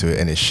you listen to it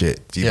and it's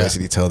shit? Do you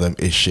basically tell them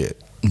it's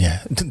shit?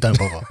 Yeah, don't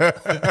bother.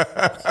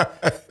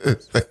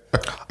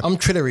 I'm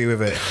trillery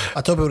with it.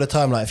 I tell people all the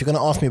time, like, if you're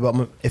gonna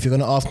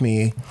ask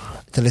me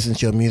to listen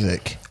to your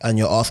music, and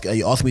are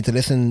you asking me to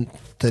listen,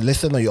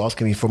 or you're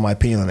asking me for my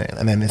opinion on it,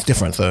 and then it's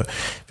different. So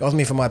if you ask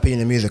me for my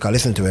opinion on music, I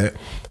listen to it,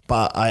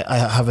 but I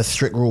have a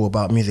strict rule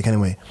about music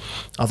anyway.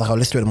 I was like, I'll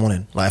listen to it in the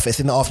morning. Like, if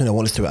it's in the afternoon, I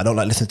won't listen to it. I don't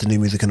like listening to new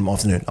music in the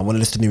afternoon. I want to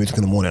listen to new music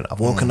in the morning. I've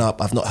woken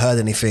up, I've not heard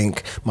anything.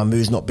 My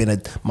mood's not been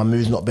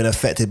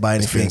affected by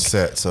anything. It's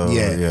been set, so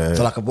yeah.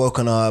 So like, I've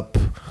woken up.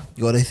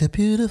 It's a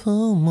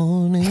beautiful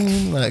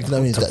morning. Like, you know what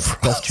I mean?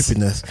 That's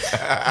stupidness.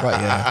 Right,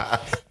 yeah.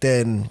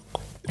 Then,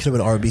 should have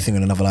been an R&B singer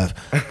in another life.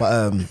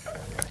 But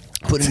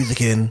put the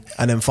music in,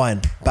 and then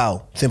fine.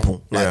 Bow.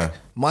 Simple. Like,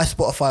 my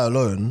Spotify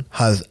alone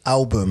has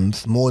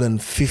albums, more than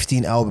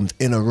 15 albums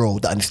in a row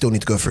that I still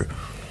need to go through.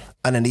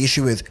 And then the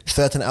issue is,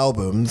 certain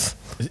albums...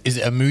 Is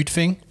it a mood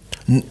thing?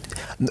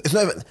 It's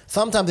not even,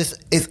 sometimes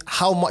it's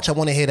how much I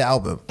want to hear the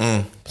album.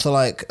 So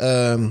like, you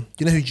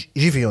know who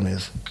Giveon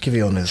is?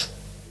 Giveon is.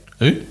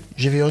 Who?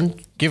 Giveon?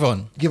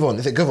 Givon.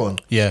 Is it Givon?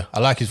 Yeah, I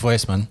like his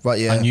voice, man. Right,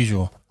 yeah.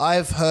 Unusual.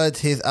 I've heard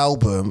his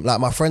album, like,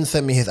 my friend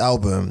sent me his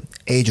album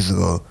ages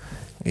ago.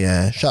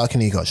 Yeah, shout out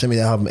Kanika. Sent me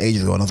that album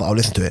ages ago, and I was like, I'll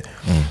listen to it.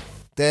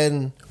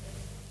 Then,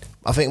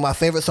 I think my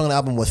favourite song on the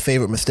album was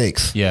Favourite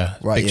Mistakes. Yeah,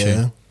 right, big yeah.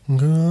 tune.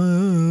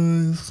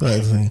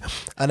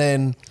 And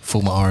then...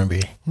 Full my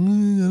R&B.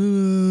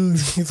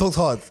 He talks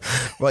hard.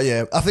 Right,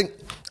 yeah. I think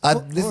I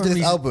listened to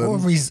this album.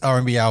 What was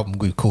R&B album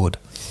we called?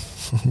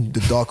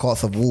 The Dark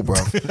Arts of War, bro.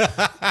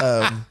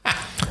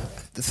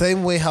 The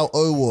same way how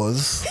O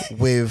was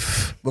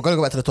with... We're going to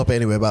go back to the topic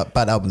anyway about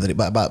bad albums,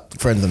 about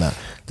friends and that.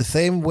 The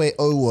same way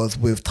O was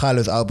with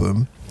Tyler's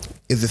album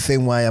is the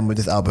same way I am with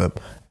this album.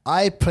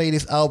 I play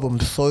this album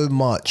so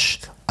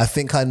much, I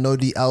think I know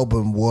the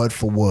album word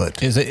for word.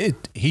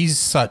 He's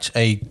such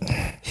a...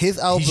 His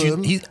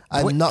album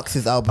and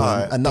Nux's album,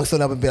 and Nux's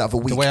album been out for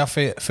weeks. The way I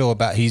feel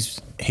about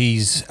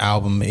his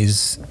album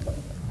is...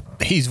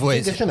 His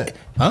voice... English, isn't it?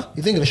 Huh?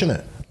 He's English, isn't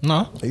it?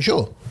 No. Are you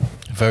sure?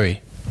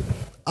 Very.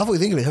 I thought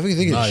he's English.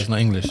 No, he's not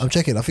English. I'm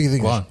checking. I think he's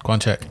English. Go on,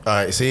 check. All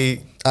right,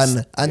 see.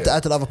 And to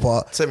add to the other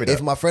part, Send me that.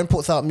 if my friend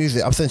puts out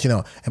music, I'm sending you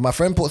now. If my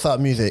friend puts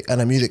out music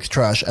and the music's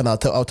trash, and I'll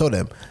tell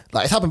them,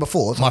 like, it's happened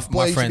before. So My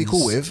boy I used to be friends-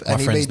 cool with, my and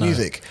he friends made know.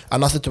 music,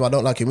 and I said to him, I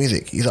don't like your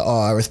music. He's like, oh,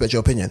 I respect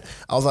your opinion.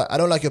 I was like, I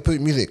don't like your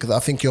music because I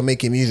think you're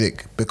making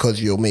music because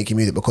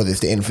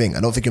it's the in thing.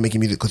 I don't think you're making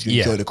music because you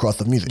enjoy the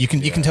craft of music. You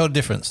can tell the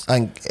difference.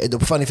 And the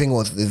funny thing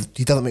was, is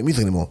he doesn't make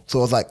music anymore. So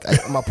I was like,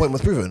 my point was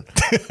proven.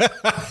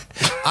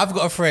 I've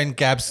got a friend,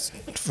 Gabs,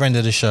 friend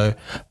of the show.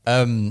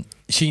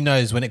 She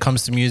knows when it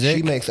comes to music.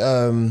 She makes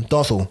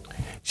dancehall.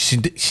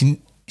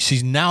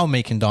 She's now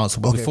making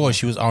dancehall, but before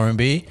she was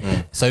R&B.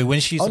 So when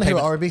she I used want to to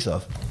play hear R&B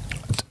stuff.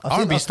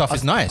 R&B stuff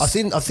is nice.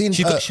 I've seen.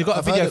 She got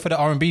a video for the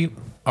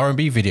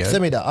R&B video.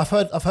 Send me that.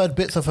 I've heard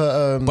bits of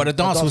her. But the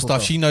dancehall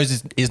stuff she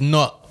knows is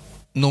not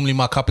normally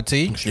my cup of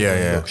tea.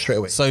 Yeah. Straight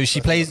away. So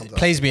she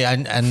plays me,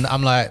 and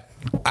I'm like,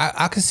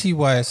 I can see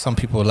why some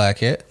people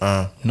like it.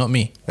 Not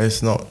me.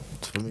 It's not.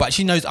 But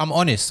she knows I'm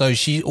honest, so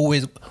she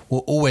will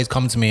always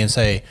come to me and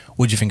say,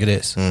 "What do you think of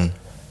this?" And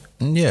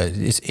yeah,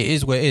 it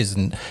is what it is.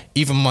 And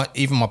even my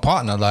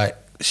partner, like,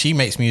 she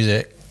makes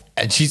music,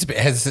 and she's a bit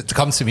hesitant to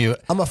come to me.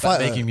 I'm a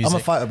fighter. Making music. I'm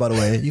a fighter, by the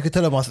way. You can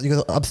tell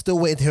her. I'm still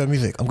waiting to hear her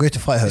music. I'm going to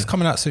fight her. It's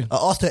coming out soon.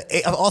 I've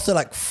asked her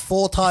like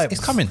 4 times.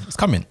 It's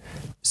coming.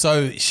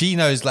 So she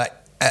knows, like,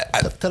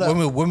 Tell her-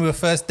 when we were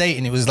first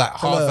dating, it was like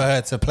hard for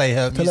her to play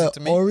her Tell music her, to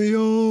me.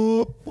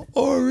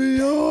 hurry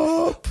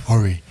up.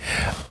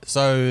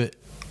 So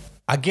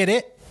I get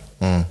it,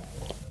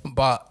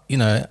 but you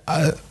know,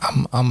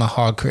 I'm a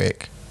hard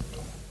critic.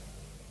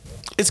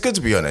 It's good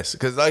to be honest,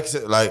 because like you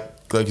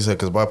said,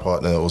 because my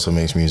partner also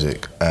makes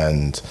music,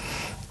 and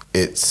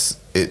it's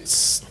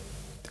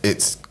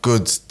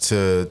good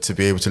to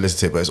be able to listen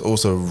to it, but it's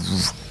also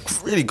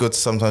really good to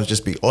sometimes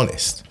just be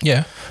honest.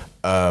 Yeah.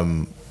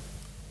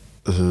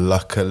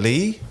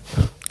 Luckily,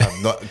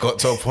 I've not got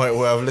to a point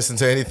where I've listened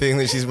to anything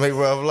that she's made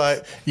where I'm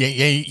like, You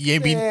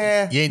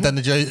ain't done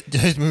the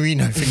Jose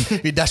Marino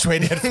thing. You dash away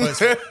the headphones.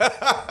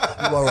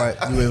 You were right.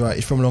 You were right.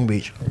 He's from Long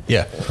Beach.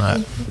 Yeah.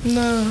 Right.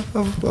 no,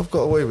 I've got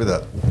away with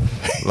that,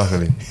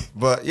 luckily.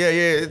 But yeah,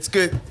 it's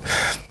good.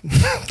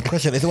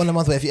 Question: is it one of the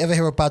ones where if you ever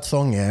hear a bad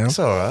song, yeah, It's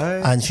all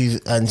right. and she's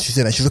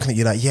in it, she's looking at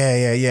you like,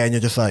 yeah, and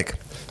you're just like.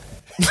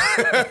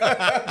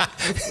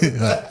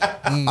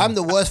 I'm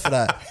the worst for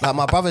that. Like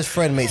my brother's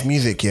friend makes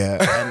music, yeah,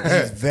 and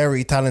he's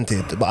very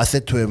talented. But I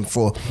said to him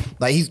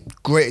he's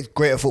great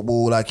at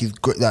football. Like he's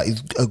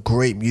a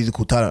great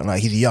musical talent.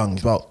 Like he's young.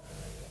 He's about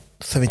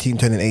 17,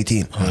 turning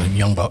 18.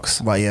 Young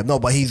Bucks. Right, yeah, no,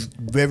 but he's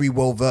very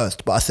well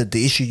versed. But I said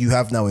the issue you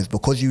have now is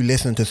because you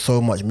listen to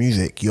so much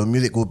music, your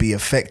music will be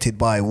affected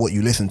by what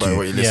you listen to. By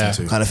what you listen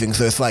to. Kind of thing.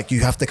 So it's like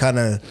you have to kind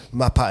of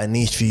map out a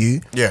niche for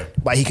you. Yeah.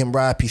 But he can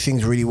rap, he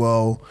sings really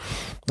well.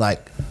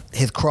 Like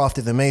his craft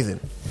is amazing.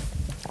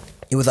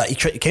 He was like, he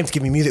came to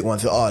give me music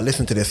once. Like, oh,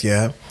 listen to this,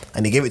 yeah.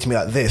 And he gave it to me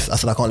like this. I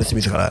said, I can't listen to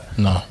music like that.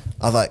 No.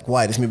 I was like,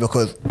 why? This me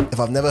because if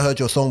I've never heard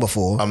your song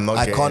before,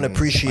 I can't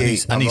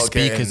appreciate. I need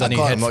speakers. I need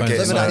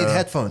headphones. I need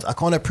headphones. I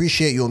can't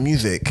appreciate your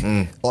music,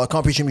 or I can't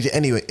appreciate music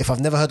anyway. If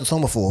I've never heard the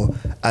song before,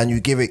 and you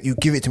give it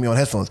to me on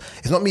headphones,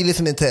 it's not me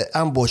listening to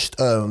Ambush,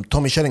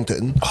 Tommy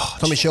Shellington,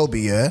 Tommy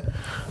Shelby, yeah.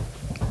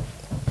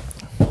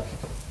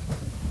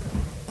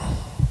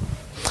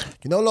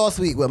 You know, last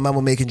week when man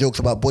were making jokes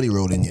about body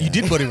rolling, yeah. You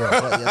did body roll.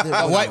 Right, yeah, I did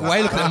body Why roll. are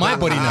you looking at my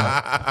body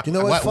now? You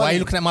know what's funny? Why are you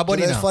looking at my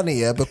body you know now? It's funny,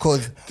 yeah,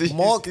 because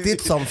Mark did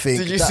something.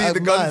 Did you that see a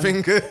the gun man-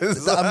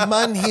 fingers? That a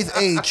man his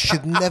age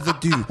should never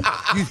do.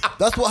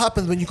 That's what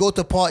happens when you go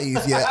to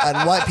parties, yeah,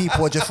 and white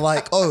people are just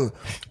like, oh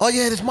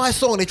yeah, it's my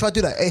song. They try to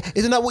do that. Hey,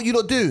 isn't that what you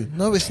lot do?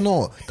 No, it's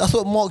not. That's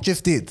what Mark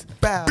just did.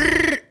 Bow,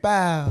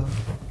 bow,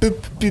 boop,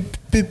 boop,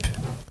 boop.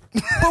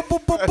 Boom, boom,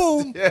 boom,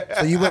 boom. Yeah.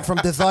 So you went from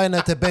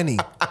designer to Benny.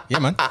 Yeah,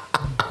 man.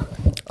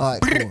 All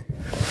right, cool.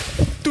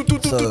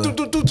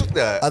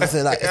 As I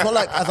said, like it's not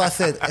like, as I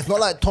said, it's not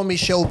like Tommy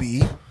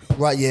Shelby,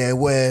 right? Yeah,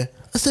 where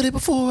I said it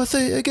before, I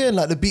say it again.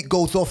 Like the beat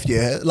goes off,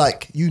 yeah,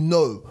 like you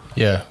know,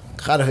 Yeah.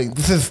 kind of thing.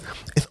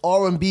 It's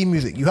R&B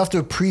music. You have to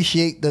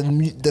appreciate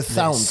the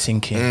sound.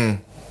 Sink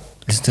in.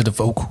 Listen to the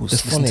vocals. The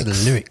Listen to the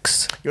phonics.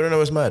 lyrics. You wanna know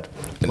what's mad?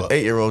 An What?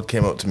 8-year-old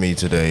came up to me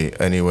today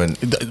and he went,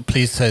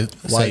 Please say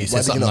Why you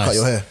said did you something not cut nice.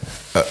 your hair?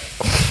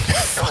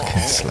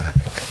 fucking slag.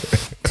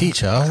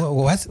 Teacher,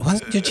 why's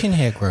your chin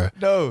hair grow?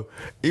 No.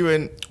 He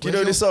went, do you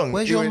know this song?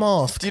 where's He your went,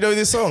 mask? Do you know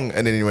this song?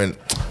 And then he went,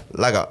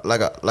 lagger.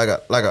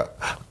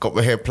 Got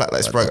my hair plait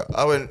like Spragger.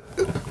 I went,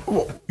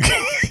 what?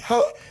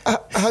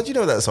 How do you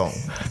know that song?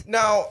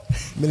 Now,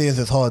 Millions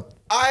is hard.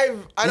 I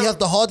He has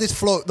the hardest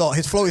flow. No,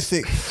 his flow is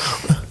sick.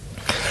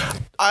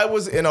 I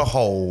was in a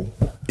hole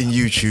in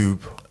YouTube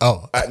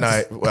at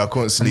night where I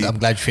couldn't sleep. I'm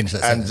glad you finished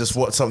that And sentence. just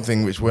watch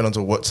something which went on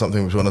to watch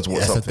something which went on to watch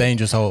That's a something.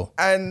 dangerous hole.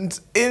 And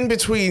in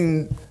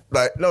between,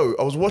 like, no,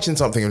 I was watching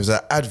something. It was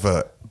an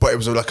advert, but it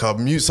was like a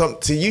mute. See,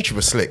 YouTube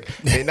was slick.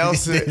 They now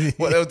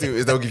what they'll do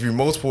is they'll give you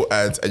multiple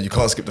ads, and you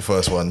can't skip the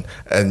first one,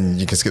 and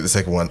you can skip the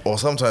second one. Or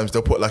sometimes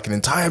they'll put like an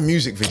entire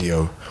music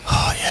video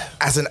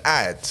as an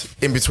ad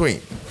in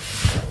between.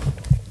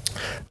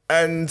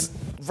 And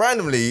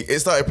randomly, it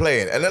started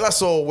playing, and then I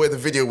saw where the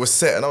video was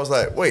set, and I was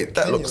like, "Wait,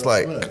 that looks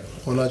like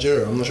Or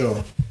Nigeria, I'm not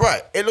sure.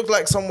 right." It looked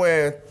like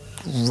somewhere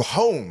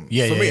home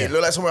Yeah, for yeah, me. yeah. It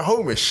looked like somewhere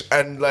home-ish,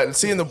 and like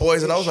seeing the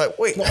boys, and I was like,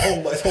 "Wait, Not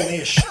home, but it's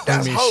home-ish.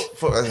 that's Home-ish.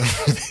 home."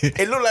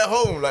 It looked like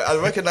home. Like I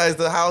recognized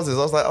the houses.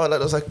 I was like, "Oh, that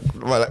looks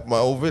like my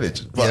old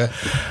village." But,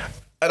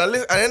 and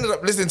I ended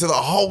up listening to the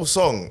whole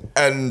song,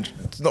 and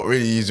it's not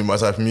really using my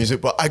type of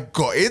music, but I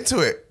got into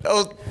it. I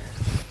was.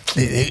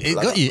 It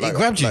got you. It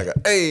grabbed you.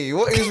 Hey,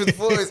 what is with the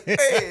boys?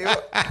 Hey,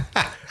 what?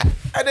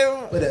 And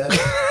then Wait.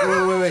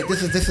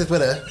 This is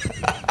better.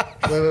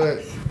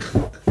 Wait.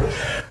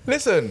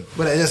 listen.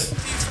 Wait, just.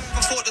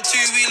 I thought the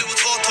two-wheeler was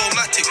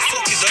automatic.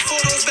 Fuck it. I thought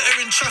I was better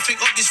in traffic.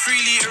 Up this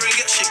 3-litre and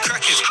get shit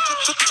cracking.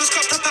 Just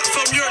got the pack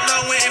from Europe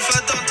now, waiting for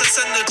a done to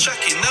send the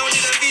tracking. Now I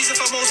need a visa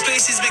for most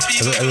places. Makes me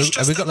even more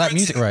Have we got like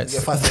music rights? You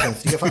get 5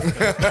 seconds. You get 5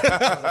 seconds.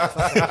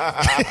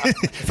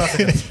 5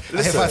 seconds.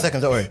 I hit 5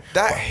 seconds. Don't worry.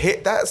 That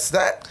hit. That's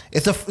that.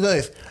 It's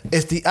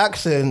the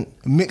accent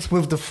mixed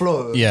with the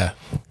flow. Yeah.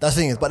 That's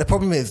the thing is, but the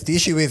problem is, the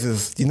issue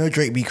is you know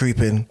Drake be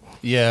creeping.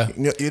 Yeah.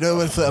 You know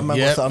when certain man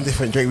Yep. got something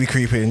different, Drake be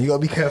creeping. You gotta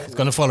be careful.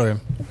 Gonna follow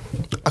him.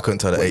 I couldn't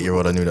tell the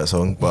 8-year-old I knew that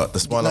song, but the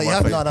smile No, on you my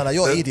have face. no.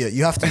 You're an idiot.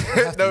 You have to.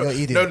 No, you're an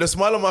idiot. no, the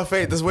smile on my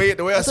face, the way I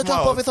That's a drop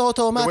smiled, off, it's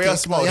automatic. the way I No,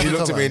 smiled, you he have to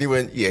looked at tell me and he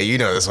went, "Yeah, you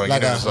know the song, you know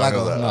the song." I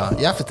was like, Nah,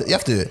 you have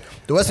to do it.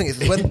 The worst thing is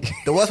when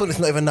the worst one is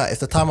not even that. It's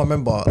the time I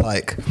remember,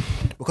 like,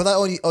 because I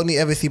only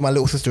ever see my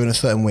little sister in a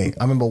certain way.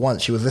 I remember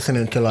once she was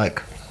listening to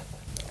like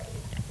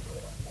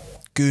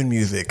goon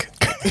music.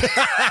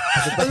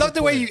 I love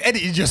the way you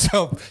edited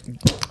yourself.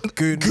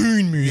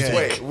 Goon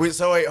music. Wait,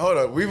 hold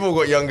on. We've all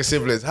got younger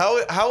siblings.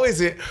 How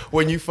is it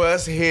when you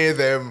first hear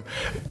them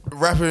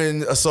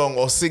rapping a song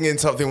or singing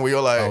something where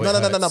you're like,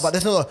 No. But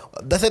that's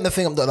not the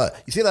thing. I'm like,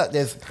 you see that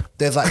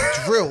there's like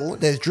drill,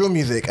 there's drill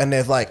music, and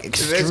there's like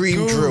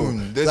extreme drill.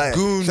 There's like,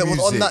 goon so it was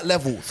on music. that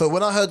level. So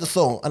when I heard the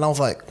song, and I was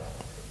like,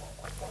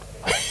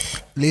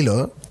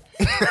 Lilo.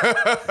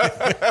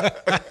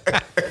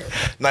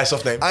 nice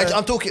soft name.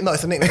 I'm talking. No,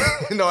 it's a nickname.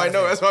 No, I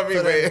know. That's what I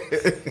mean, mate.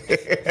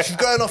 She's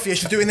going off here.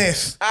 She's doing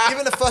this.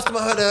 Even the first time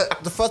I heard her,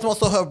 the first time I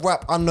saw her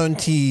rap Unknown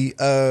T.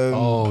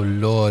 Oh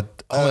Lord.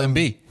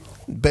 R&B.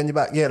 Bend Your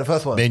Back. Yeah, the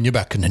first one. Bend your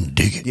back and then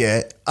dig it.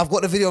 Yeah, I've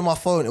got the video on my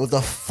phone. It was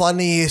the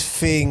funniest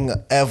thing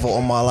ever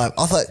on my life.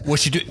 I was like, Was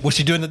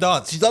she doing the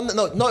dance? she's done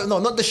no,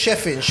 not the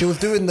chefing. She was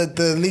doing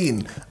the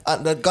lean,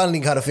 the gun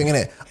lean kind of thing,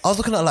 innit? I was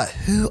looking at her like,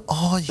 who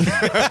are you?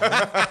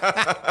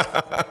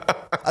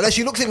 And then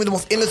she looks at me with the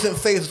most innocent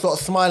face and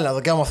starts smiling. I was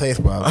like, get out of my face,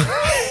 bro.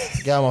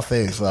 Get out of my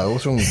face. Like,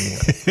 what's wrong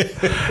with you?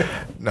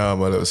 No,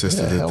 my little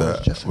sister did I was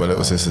that. just My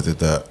little sister did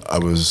that. I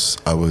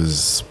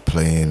was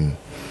playing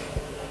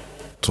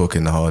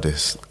Talking the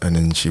Hardest, and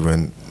then she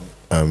went,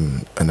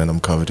 and then I'm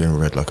covered in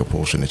red like a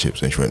portion of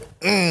chips, and she went,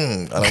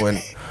 and I went,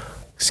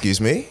 excuse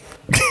me?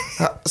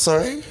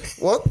 Sorry?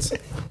 What?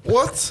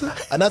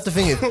 And that's the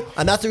thing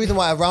and that's the reason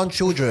why around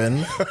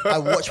children, I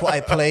watch what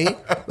I play,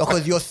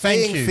 because you're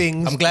saying you.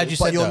 things, I'm glad you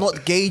but said you're that.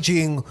 not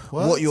gauging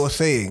what you're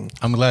saying.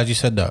 I'm glad you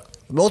said that.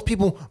 Most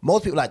people,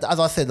 like as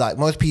I said, like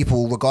most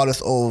people,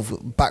 regardless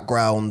of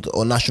background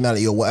or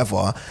nationality or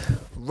whatever,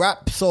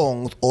 rap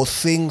songs or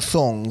sing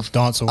songs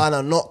Dancehall. and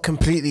are not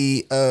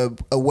completely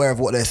aware of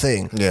what they're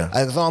saying. Yeah.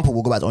 As an example,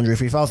 we'll go back to Andre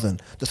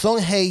 3000. The song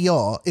Hey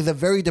Ya is a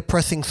very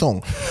depressing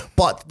song,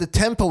 but the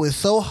tempo is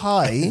so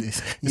high.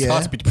 It's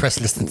hard to be depressed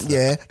listening to that.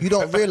 Yeah, you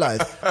don't realize.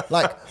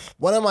 Like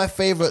one of my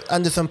favorite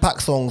Anderson .Paak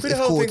songs Who is the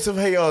hell called. thinks of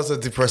Hey Ya as a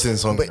depressing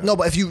song? But because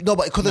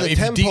of the If you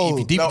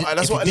tempo. deep No,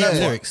 that's what- the that's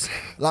what- lyrics.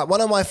 Like one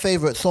of my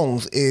favorite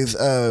songs is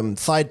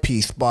Side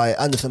Piece by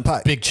Anderson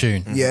 .Paak. Big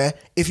tune. Yeah.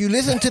 If you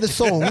listen to the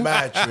song,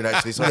 Mad tune,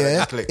 actually. Sorry, yeah.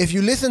 just click. If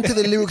you listen to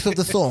the lyrics of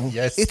the song,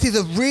 Yes. it is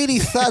a really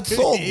sad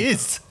song. It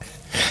is.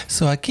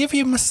 So I give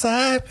you my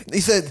side.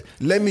 He said,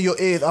 "Lend me your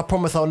ears. I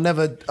promise I'll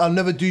never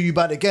do you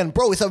bad again,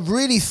 bro." It's a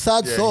really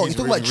sad Yeah, song. he's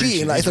You're talking about really cheating.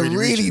 reaching. Like it's He's a really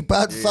really reaching.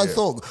 bad Yeah, sad yeah.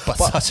 song. But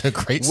such a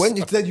great when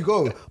song. there you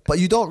go. But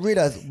you don't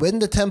realize when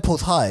the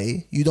tempo's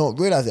high. You don't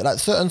realize it. Like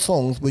certain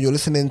songs when you're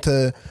listening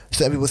to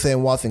certain people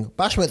saying wild thing.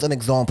 Bashment's an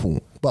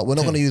example, but we're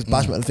not going to use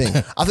Bashment thing.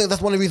 I think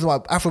that's one of the reasons why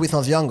Afrobeat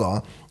sounds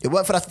younger. It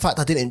weren't for that fact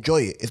I didn't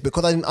enjoy it. It's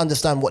because I didn't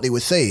understand what they were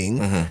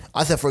saying.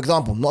 I said, for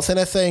example, not saying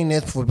they're saying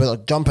this for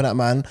jumping at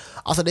man.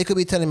 I said they could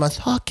be telling man,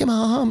 "Suck him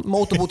out,"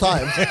 multiple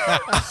times,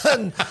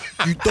 and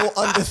you don't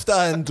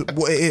understand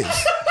what it is.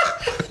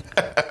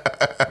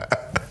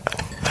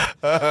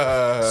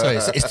 Sorry,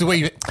 it's the way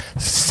you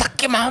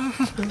suck your mum.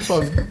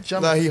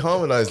 No, he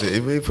harmonized it.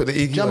 He put the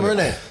EQ Jammer on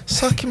in it. it.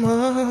 Suck him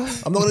up.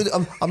 I'm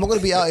not gonna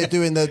be out here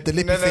doing the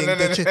lippy No, no, thing. no,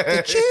 no, the no.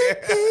 the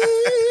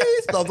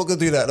cheese. No, I'm not gonna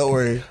do that. Don't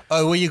worry.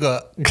 Oh, what you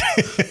got?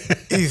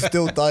 He's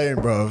still dying,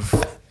 bro.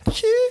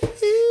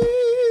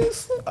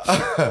 Cheese.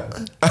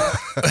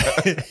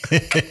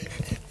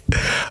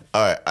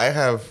 All right, I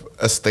have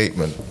a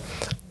statement,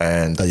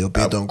 and That your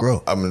beard don't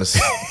grow. I'm gonna. Is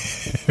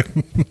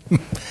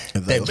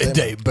that your statement?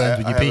 They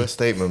burned when I you have pee. a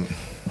statement.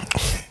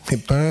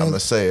 It I'm gonna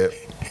burns. say it.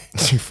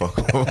 You fuck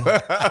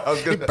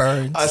off. It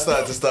burns. I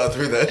started to start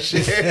through that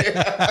shit.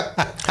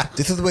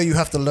 This is where you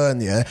have to learn,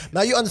 yeah?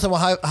 Now you understand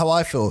how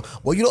I feel.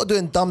 Well, you're not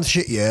doing dumb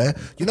shit, yeah?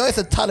 You know it's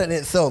a talent in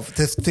itself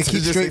to keep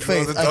just straight ignore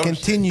face the and dumb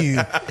continue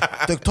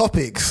the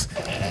topics.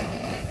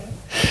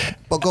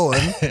 But go on.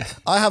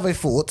 I have a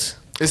thought.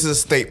 This is a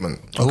statement.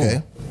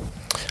 Okay.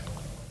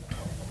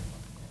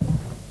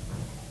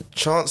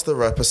 Chance the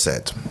Rapper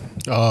said.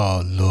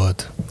 Oh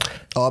Lord,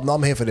 Oh,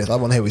 I'm here for this. I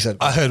want to hear what he said.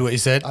 I heard what he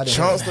said. I didn't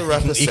Chance the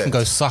Rapper He said. can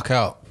go suck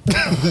out.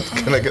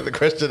 Can I get the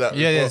question out?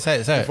 Yeah, before,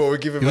 say it. Before we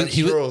give him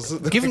He was-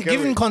 straws. Give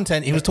him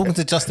content. He was talking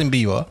to Justin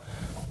Bieber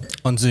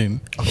on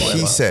Zoom.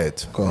 He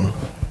said Go on.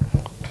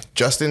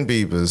 Justin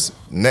Bieber's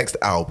next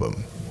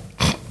album,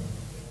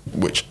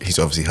 which he's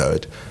obviously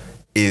heard,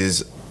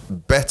 is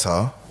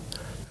better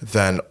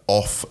than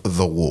Off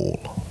the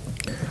Wall.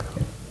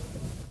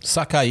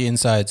 Suck out your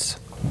insides.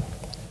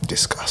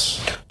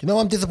 Discuss. You know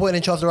I'm disappointed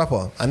in Chance the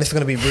Rapper? And this is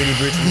going to be really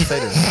brutal to say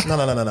this. No.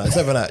 It's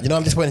never that. You know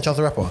I'm disappointed in Chance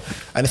the Rapper?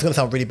 And it's going to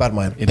sound really bad,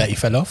 man. That you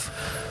fell off.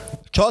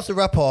 Chance the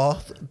Rapper,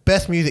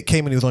 best music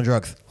came when he was on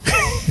drugs.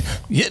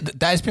 Yeah,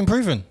 that has been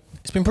proven.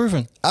 It's been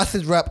proven.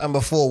 Acid Rap and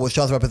before was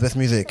Chance the Rapper's best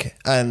music.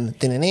 And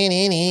I'll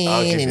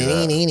give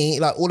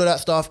you like all of that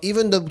stuff.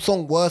 Even the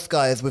song Worst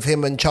Guys with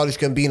him and Childish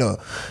Gambino.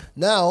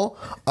 Now,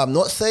 I'm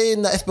not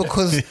saying that it's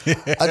because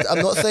I'm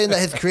not saying that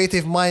his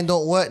creative mind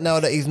don't work now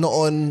that he's not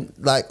on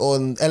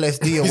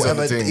LSD or He's on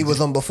whatever the thing. he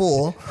was on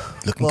before.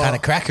 Looking But kind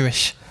of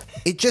crackerish.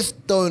 it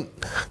just don't.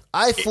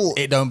 I thought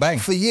It don't bang.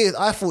 for years.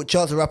 I thought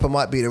Chance the Rapper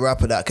might be the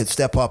rapper that could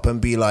step up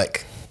and be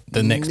like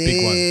The next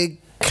big one.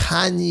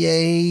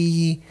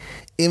 Kanye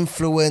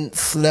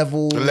influence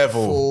level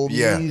for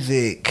yeah.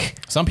 music.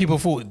 Some people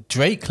thought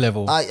Drake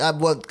level. I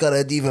wasn't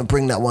gonna even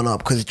bring that one up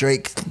because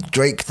Drake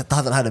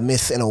hasn't had a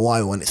miss in a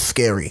while, and it's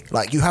scary.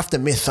 Like, you have to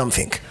miss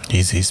something.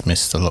 He's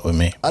missed a lot with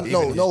me.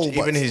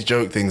 Even his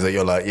joke things that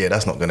you're like, yeah,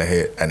 that's not gonna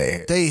hit, and it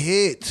hit. They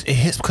hit. It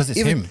hits because it's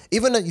him.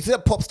 Even you see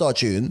that pop star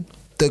tune,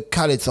 the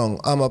Khaled song,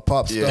 I'm a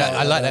pop star. Yeah,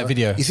 I like that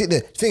video. You see, the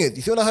thing is,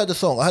 you see, when I heard the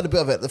song, I heard a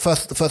bit of it. The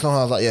first song,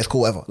 I was like, yeah, it's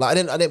cool, whatever. Like, I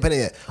didn't pen it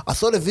yet. I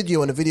saw the video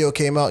when the video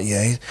came out,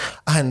 yeah,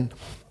 and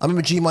I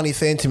remember G Money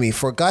saying to me,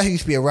 for a guy who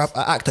used to be an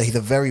actor, he's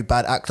a very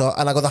bad actor.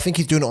 And I go, I think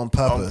he's doing it on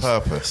purpose.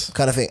 On purpose.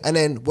 Kind of thing. And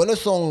then when the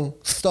song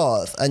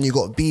starts and you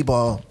got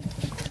Bieber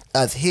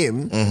as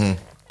him,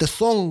 the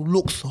song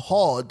looks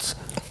hard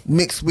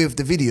mixed with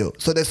the video.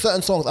 So there's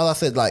certain songs, as I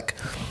said, like,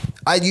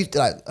 I used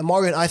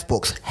Mario and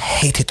Icebox,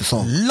 hated the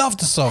song. Love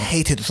the song.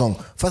 Hated the song.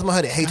 First time I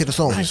heard it, hated the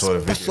song. You saw the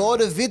video. I saw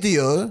the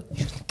video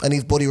and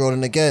he's body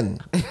rolling again.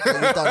 So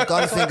we've done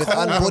gun fingers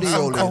and body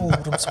rolling.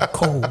 I'm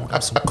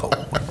so cold.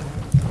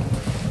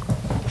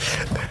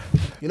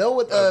 You know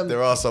what?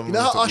 There are some. You know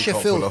how rules that Usher we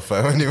can't pull feels. off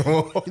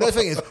anymore. You know the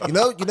thing is, you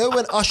know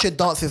when Usher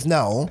dances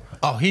now.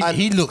 Oh,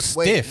 he looks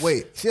stiff.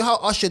 Wait, see how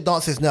Usher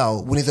dances now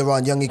when he's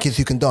around younger kids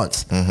who can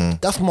dance?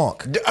 That's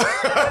Mark.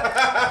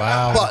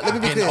 Wow. But let me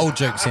be Getting clear. old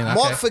jokes in. Mark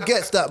Okay.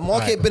 forgets that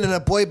Mark ain't been in a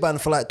boy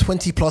band for like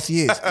 20 plus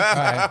years. All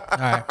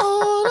right.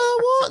 All I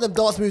want, them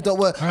dance moves don't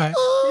work. All right.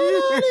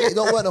 It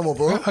don't work no more,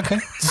 bro. Okay.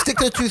 Just stick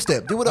to the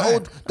two-step. Do what the All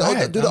old, right. the All old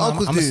right. do the I'm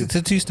uncles gonna do. stick to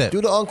the two-step. Do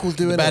the uncles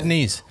do The it. bad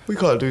knees. We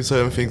can't do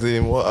certain things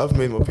anymore. I've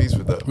made my peace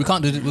with that. We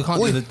can't do the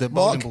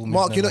bowling ball move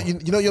Mark, no more.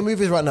 you know your move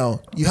is right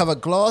now. You have a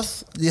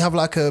glass, you have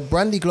like a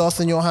brandy glass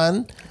in your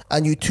hand,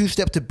 and you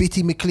two-step to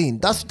Bitty McLean.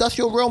 That's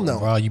your realm now.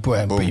 Bro, you brought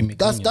him pretty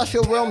McLean. That's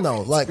your realm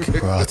now. Like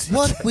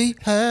what we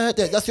had.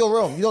 That's your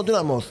realm. You don't do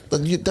that most.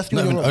 That's Not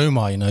your even realm.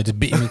 Omar, you know, to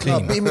beat him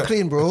clean. Bitty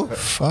McLean, bro.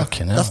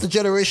 Fucking hell. That's the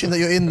generation that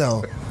you're in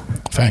now.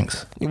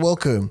 Thanks. You're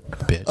welcome.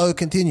 Bitch. Oh,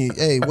 continue.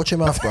 Hey, watch your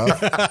mouth, bro.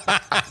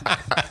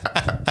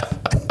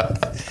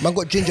 Man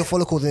got ginger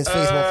follicles in his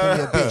face. Man, call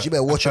me a bitch. You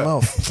better watch your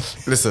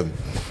mouth. Listen,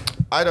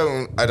 I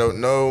don't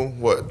know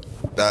what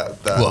that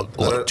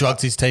What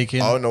drugs he's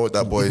taking. I don't know what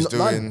that boy is He's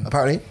not doing. none,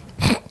 apparently.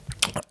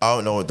 I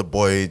don't know what the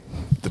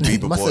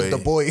Bieber Must boy. have the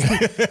boy.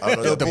 I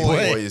don't know what the The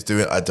boy boy. is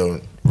doing. I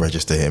don't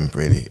register him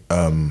really.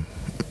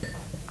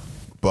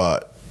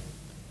 But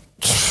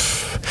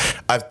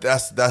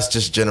that's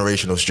just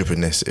generational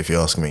stupidness, if you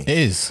ask me. It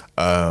is.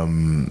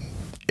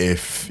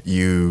 If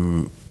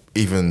you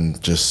even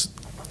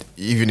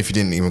if you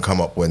didn't even come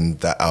up when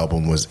that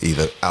album was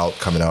either out,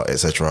 coming out,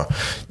 etc.,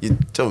 you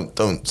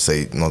don't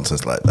say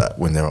nonsense like that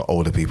when there are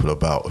older people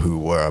about who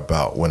were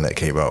about when that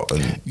came out.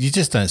 And You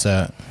just don't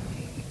say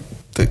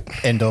it.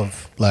 End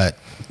of, like,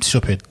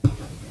 stupid.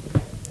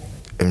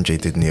 MJ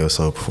did Neo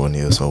Soul before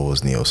Neo Soul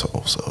was Neo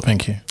Soul. So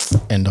Thank you.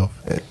 End of.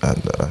 and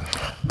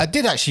I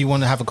did actually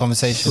want to have a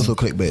conversation. It's also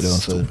clickbait though,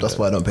 so that's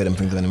why I don't pay them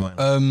things any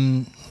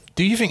mind.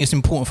 Do you think it's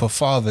important for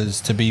fathers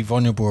to be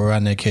vulnerable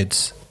around their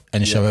kids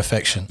and show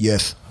affection?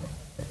 Yes.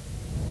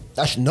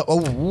 Actually, no.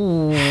 Oh,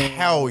 ooh.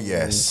 hell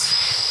yes.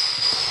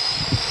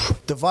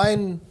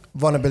 Divine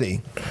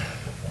vulnerability.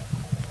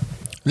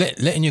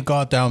 Letting your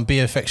guard down, be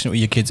affectionate with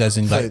your kids, as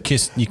in like So,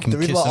 kiss. You can the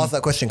reason kiss why I asked them.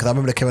 that question because I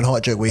remember the Kevin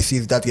Hart joke where he sees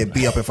his dad get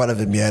beat up in front of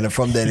him, yeah, and then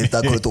from then his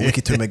dad got to talk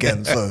wicked to him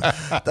again. So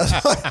that's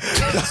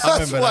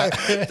why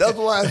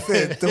I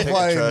said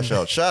divine. Trash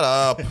out. Shut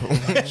up.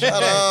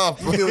 Shut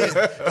up.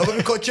 I'm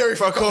gonna call Jerry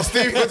for a call.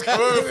 Steve was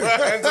coming over my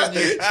hands on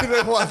you. You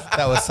know what?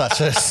 That was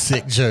such a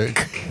sick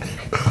joke.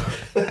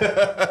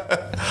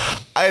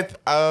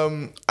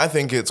 I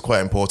think it's quite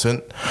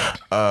important.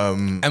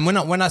 And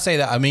when I say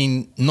that, I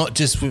mean not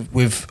just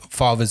with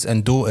fathers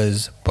and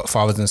daughters, but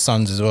fathers and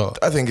sons as well.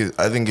 I think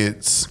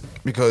it's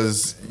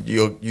because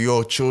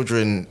your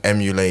children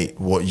emulate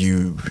what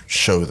you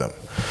show them.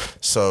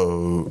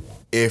 So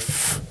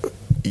if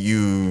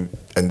you,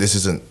 and this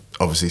isn't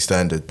obviously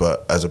standard,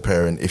 but as a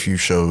parent, if you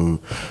show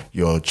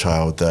your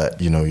child that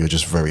you're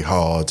just very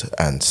hard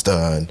and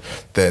stern,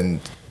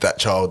 then that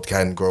child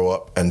can grow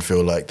up and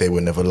feel like they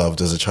were never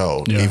loved as a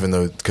child, even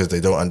though because they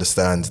don't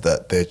understand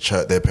that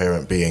their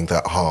parent being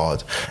that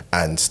hard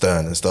and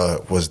stern and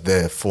stuff was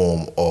their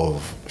form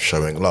of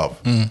showing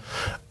love.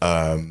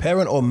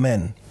 Parent or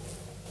men?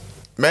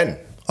 Men.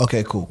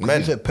 Okay, cool. 'Cause Men.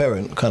 You said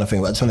parent kind of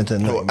thing, but I just wanted to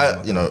know.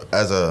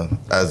 As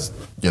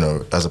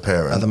a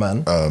parent, As a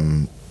man.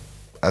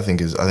 I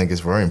think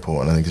it's very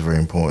important. I think it's very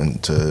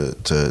important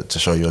to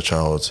show your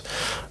child,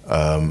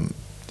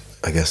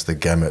 I guess, the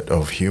gamut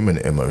of human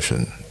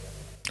emotion.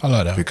 I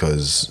like that.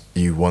 Because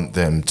you want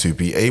them to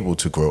be able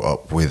to grow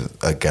up with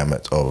a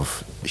gamut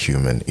of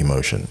human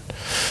emotion.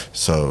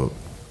 So,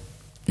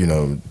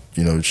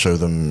 show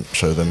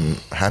them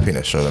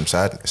happiness, show them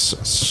sadness,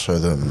 show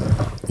them,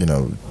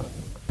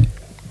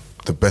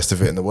 the best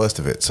of it and the worst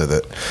of it, so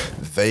that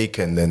they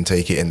can then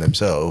take it in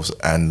themselves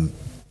and,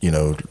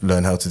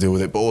 learn how to deal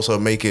with it, but also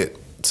make it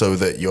so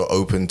that you're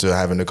open to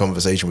having a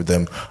conversation with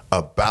them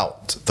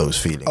about those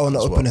feelings. I want to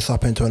as open well. this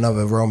up into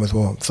another realm as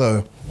well.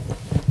 So,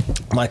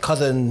 my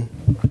cousin,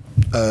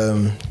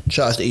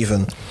 shout out to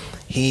Ethan,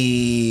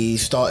 he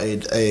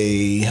started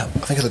I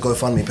think it's a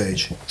GoFundMe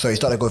page. So he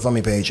started a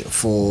GoFundMe page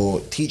for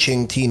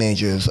teaching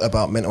teenagers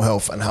about mental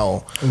health and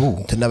how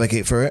to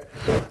navigate through it.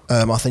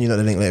 I'll send you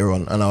the link later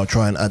on, and I'll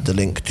try and add the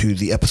link to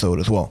the episode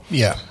as well.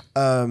 Yeah.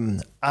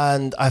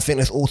 And I think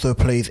this also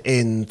plays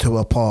into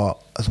a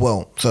part as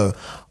well. So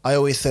I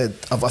always said,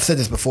 I've said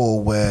this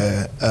before,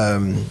 where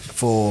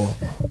for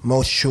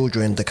most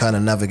children to kind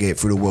of navigate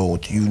through the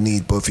world, you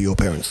need both of your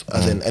parents.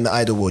 As in the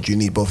ideal world, you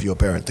need both of your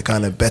parents to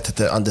kind of better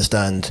to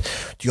understand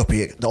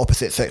the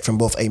opposite sex from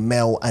both a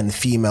male and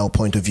female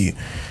point of view,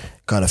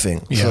 kind of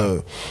thing. Yeah.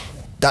 So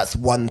that's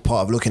one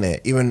part of looking at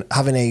it. Even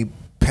having a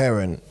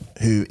parent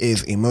who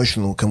is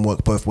emotional can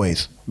work both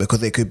ways,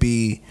 because it could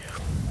be,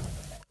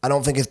 I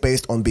don't think it's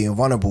based on being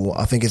vulnerable.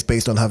 I think it's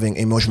based on having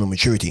emotional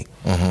maturity.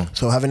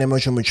 So having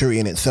emotional maturity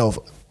in itself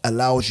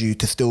allows you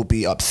to still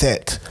be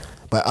upset,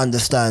 but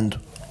understand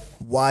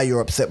why you're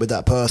upset with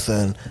that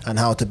person and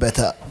how to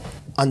better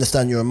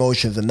understand your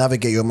emotions and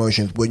navigate your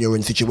emotions when you're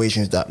in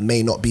situations that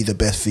may not be the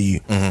best for you.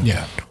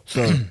 Yeah.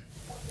 So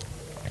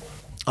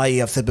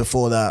I've said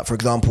before that, for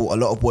example, a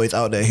lot of boys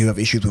out there who have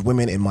issues with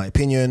women, in my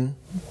opinion,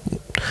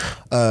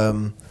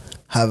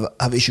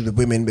 have issues with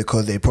women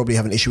because they probably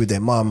have an issue with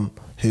their mum,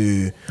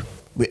 who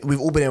we've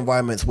all been in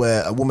environments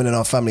where a woman in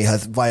our family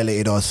has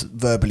violated us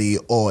verbally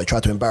or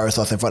tried to embarrass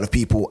us in front of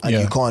people, and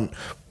you can't,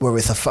 whether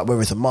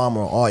it's a mom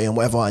or auntie and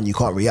whatever, and you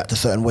can't react a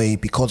certain way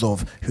because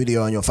of who they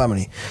are in your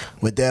family.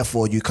 But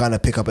therefore you kind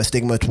of pick up a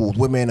stigma towards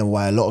women, and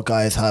why a lot of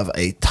guys have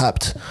a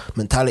tapped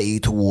mentality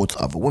towards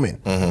other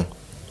women.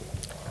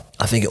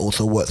 I think it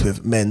also works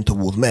with men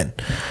towards men,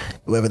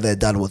 whether their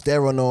dad was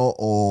there or not,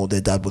 or their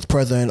dad was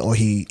present, or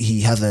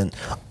he hasn't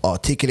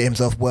articulated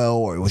himself well,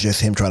 or it was just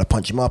him trying to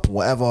punch him up or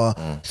whatever.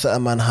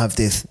 Certain men have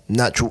this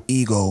natural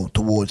ego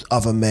towards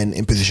other men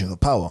in positions of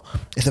power.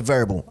 It's a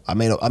variable. I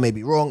may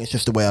be wrong. It's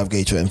just the way I've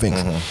gauged certain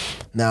things.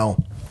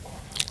 Now,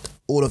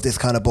 all of this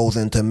kind of boils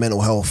into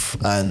mental health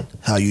and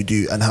how you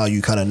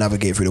kind of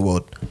navigate through the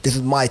world. This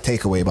is my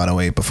takeaway, by the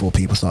way, before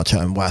people start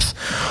chatting was.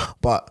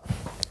 But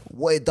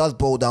what it does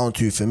boil down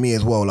to for me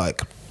as well,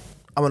 like,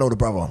 I'm an older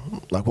brother,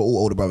 like we're all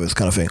older brothers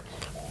kind of thing.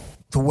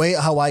 The way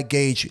how I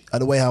gauge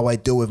and the way how I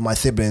deal with my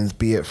siblings,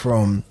 be it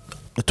from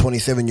the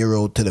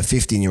 27-year-old to the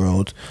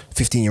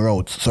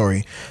 15-year-old,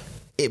 sorry,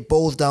 it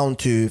boils down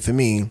to, for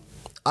me,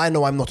 I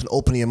know I'm not an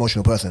openly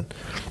emotional person.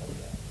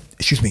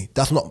 Excuse me,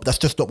 that's not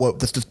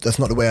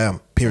the way I am,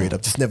 period.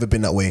 I've just never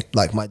been that way.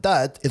 Like, my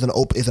dad is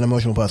an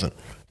emotional person,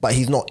 but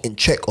he's not in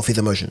check of his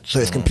emotions. So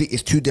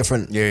it's two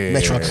different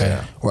metrics,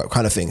 right,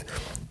 kind of thing.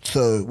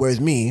 So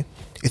whereas me,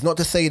 it's not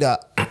to say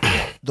that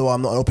though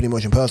I'm not an open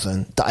emotion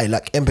person, that I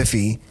lack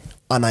empathy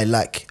and I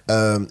lack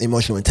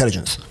emotional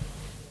intelligence.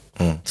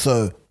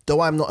 So though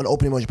I'm not an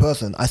open emotion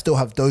person, I still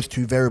have those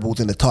two variables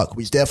in the tuck,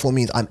 which therefore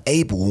means I'm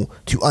able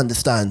to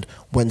understand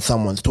when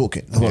someone's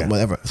talking,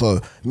 whatever. So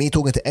me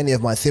talking to any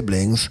of my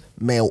siblings,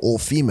 male or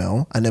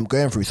female, and them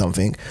going through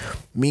something,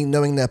 me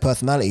knowing their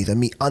personalities and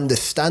me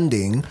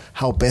understanding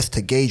how best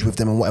to gauge with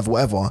them and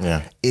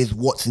whatever is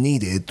what's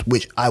needed,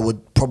 which I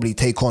would probably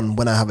take on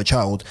when I have a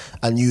child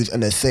and use in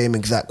the same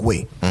exact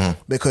way.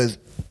 Because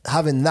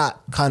having that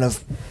kind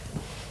of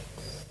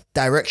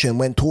direction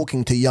when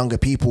talking to younger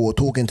people or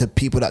talking to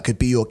people that could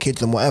be your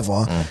kids and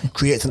whatever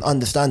creates an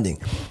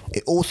understanding.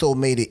 It also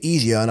made it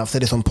easier, and I've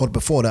said this on pod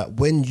before, that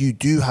when you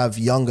do have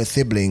younger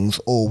siblings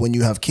or when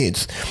you have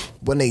kids,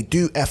 when they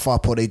do F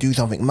up or they do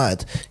something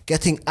mad,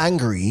 getting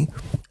angry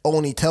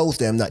only tells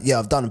them that, yeah,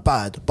 I've done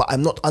bad, but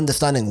I'm not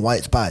understanding why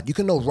it's bad. You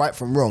can know right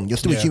from wrong. You're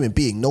still a human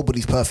being.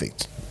 Nobody's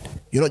perfect.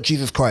 You're not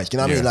Jesus Christ. You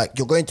know what I mean? Like,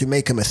 you're going to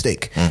make a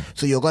mistake.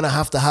 So you're going to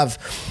have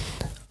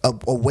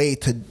a way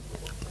to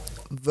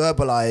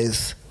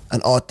verbalize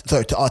and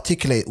to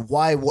articulate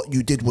why what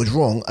you did was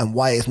wrong and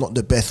why it's not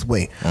the best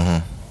way.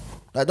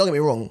 Like, don't get me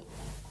wrong,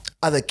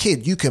 as a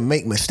kid you can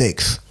make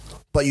mistakes,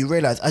 but you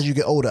realize as you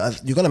get older,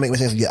 you're gonna make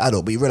mistakes as you get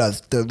adult, but you realize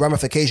the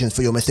ramifications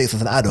for your mistakes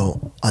as an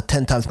adult are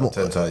 10 times more.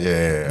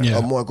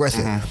 Are more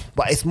aggressive.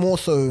 But it's more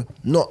so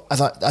not,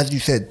 as you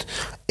said,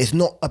 it's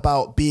not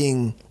about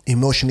being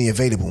emotionally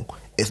available.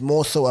 It's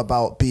more so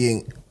about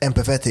being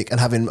empathetic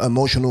and having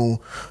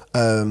emotional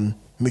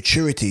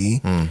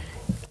maturity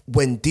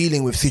when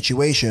dealing with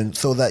situations,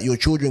 so that your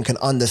children can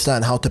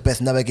understand how to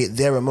best navigate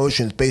their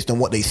emotions based on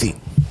what they see.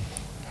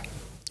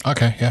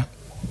 Okay,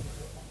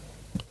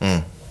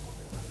 yeah.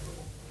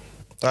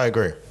 I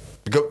agree.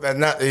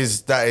 And that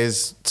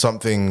is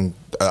something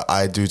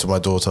I do to my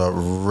daughter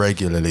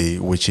regularly,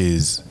 which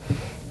is,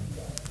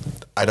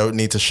 I don't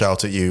need to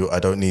shout at you, I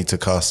don't need to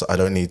cuss, I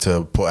don't need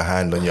to put a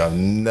hand on you. I've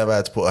never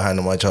had to put a hand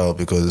on my child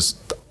because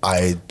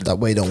that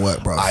way don't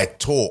work, bro. I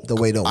talk. The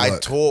way don't work. I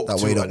talk. That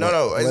way don't work.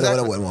 No,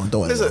 exactly.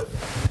 Don't listen,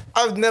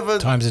 I've never.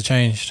 Times have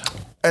changed.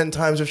 And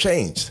times have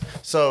changed.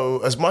 So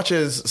as much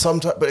as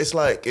sometimes, but it's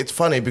like, it's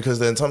funny because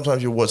then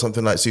sometimes you watch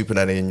something like Super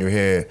Nanny and you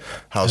hear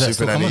how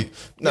Super Nanny.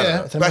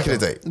 No, back in the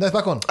day. No, it's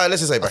back on.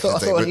 Let's just say back in the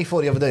day. I saw on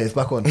E4 the other day. It's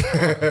back on.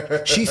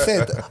 She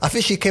said, I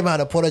think she came out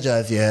and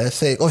apologized.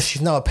 Saying, "Oh,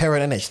 she's now a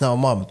parent, innit? She's now a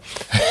mum,"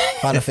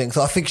 kind of thing.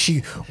 So I think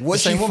what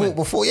she thought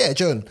before,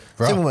 Joan,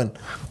 same woman.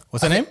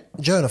 What's her name?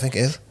 Joan, I think it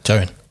is.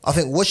 Joan. I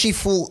think what she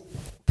thought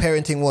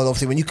parenting was,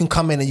 obviously, when you can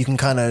come in and you can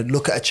kind of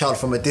look at a child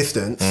from a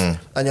distance and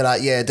you're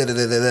like, yeah,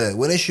 da-da-da-da-da.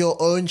 When it's your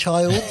own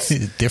child,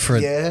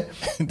 Different. yeah,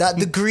 that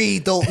degree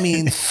don't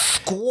mean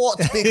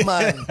squat, big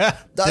man.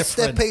 That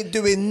step ain't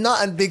doing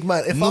nothing, big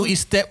man.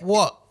 Multi-step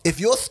what? If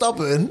you're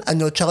stubborn and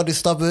your child is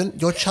stubborn,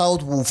 your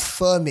child will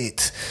firm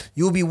it.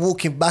 You'll be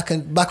walking back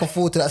and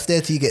forth to that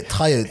stair till you get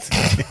tired.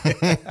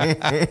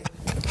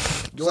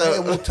 Your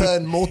hair will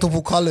turn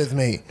multiple colours,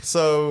 mate.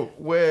 So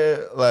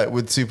we're like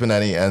with Super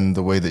Nanny and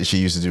the way that she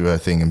used to do her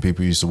thing, and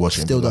people used to watch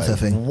it. Still and be does like,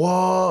 her thing.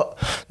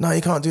 What? No,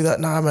 you can't do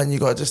that. Nah, man, you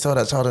got to just tell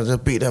that child and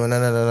just beat them. And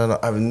no.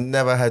 I've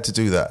never had to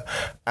do that.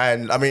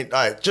 And I mean,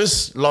 like,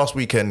 just last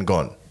weekend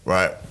gone,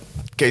 right?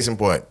 Case in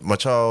point, my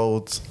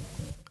child,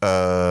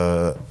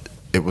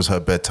 it was her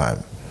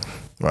bedtime,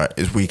 right?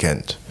 It's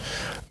weekend.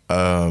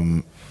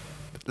 Let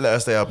her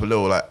stay up a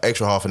little, like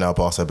extra half an hour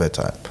past her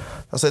bedtime.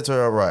 I said to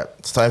her, all right,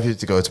 it's time for you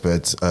to go to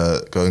bed.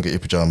 Go and get your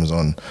pajamas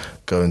on.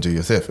 Go and do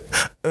your thing.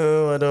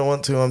 Oh, I don't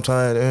want to. I'm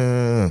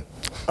tired.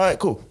 All right,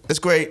 cool. It's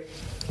great.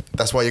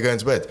 That's why you're going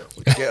to bed.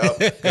 Get up,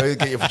 go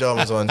get your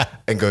pajamas on,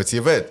 and go to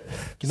your bed.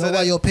 You know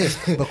why you're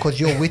pissed? Because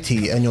you're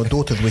witty and your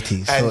daughter's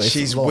witty. So And it's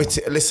she's wrong.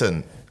 witty.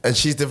 Listen, and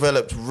she's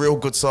developed real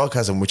good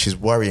sarcasm, which is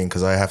worrying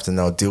because I have to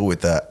now deal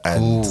with that.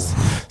 And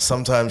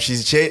sometimes she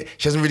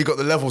hasn't really got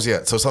the levels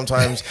yet. So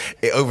sometimes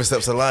it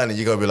oversteps the line, and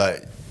you gotta be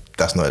like,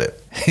 that's not it.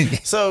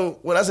 So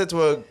when I said to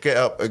her, get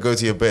up and go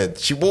to your bed,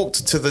 she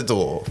walked to the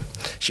door.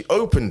 She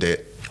opened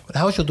it.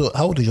 How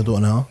old is your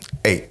daughter now?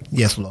 8.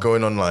 Yes, Lord.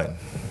 Going online.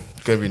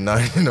 Going to be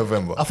 9 in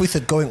November. I thought you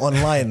said going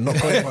online, not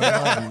going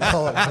online.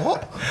 Oh,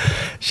 what?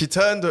 She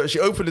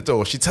opened the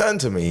door. She turned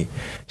to me.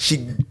 She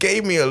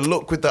gave me a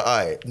look with the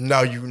eye.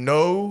 Now you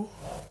know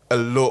a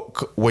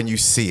look when you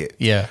see it.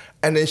 Yeah.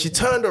 And then she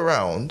turned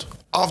around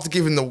after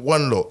giving the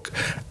one look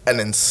and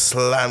then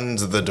slammed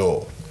the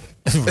door.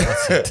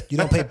 You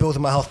don't pay bills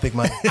in my house, big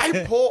man.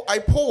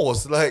 I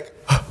paused like,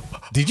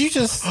 Did you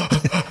just...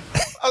 I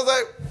was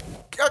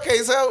like, okay,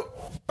 so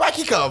back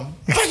you come.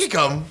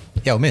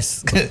 Yo,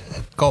 miss.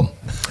 Come.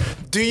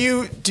 Do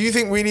you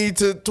think we need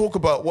to talk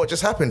about what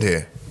just happened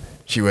here?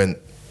 She went,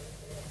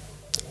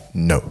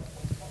 no.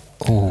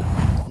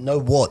 No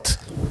what?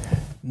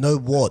 No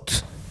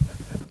what?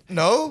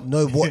 No?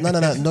 No what?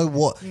 No. No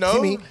what? No?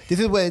 Timmy, this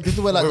is where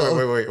like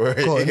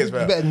Wait. Go on, It gets you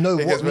better. better know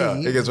It what gets better.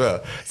 me. It gets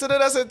better. So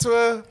then I said to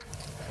her,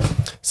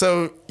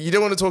 so you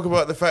don't want to talk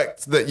about the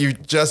fact that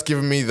you've just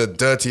given me the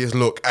dirtiest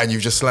look and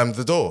you've just slammed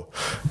the door?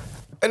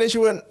 And then she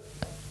went,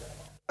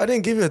 I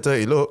didn't give you a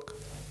dirty look.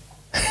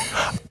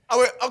 I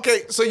went,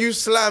 okay, so you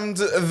slammed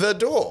the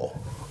door.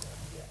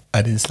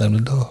 I didn't slam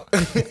the door.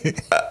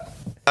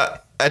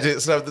 I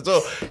didn't slam the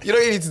door. You know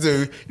what you need to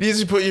do? You need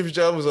to put your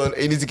pajamas on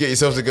and you need to get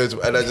yourself to go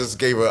to, and I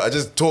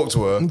just talked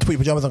to her. You need to put your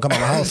pajamas on, come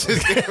out of my house.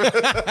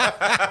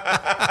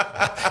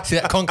 See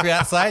that concrete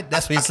outside?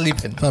 That's where you're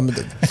sleeping.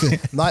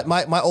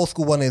 My old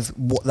school one is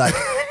like,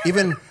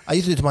 even I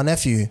used to do it to my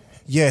nephew.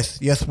 Yes,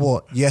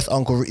 what? Yes,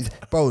 Uncle.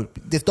 Bro,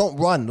 just don't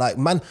run. Like,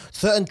 man,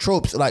 certain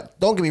tropes, like,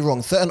 don't get me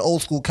wrong, certain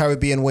old school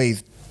Caribbean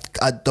ways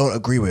I don't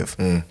agree with.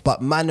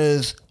 But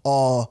manners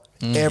are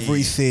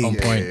everything. On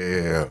point.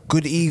 Yeah.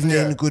 Good evening,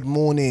 Yeah. good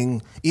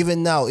morning.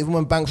 Even now, even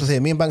when Banks was here,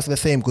 me and Banks are the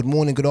same. Good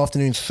morning, good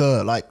afternoon,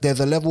 sir. Like,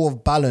 there's a level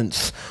of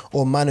balance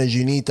or manners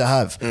you need to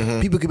have.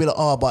 People could be like,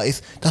 oh,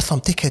 but that's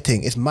some dickhead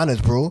thing. It's manners,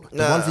 bro.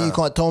 The one thing you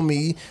can't tell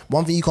me,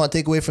 one thing you can't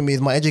take away from me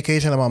is my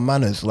education and my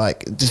manners.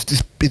 Like, just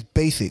it's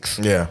basics.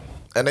 Yeah.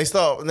 And they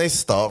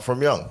start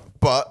from young.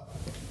 But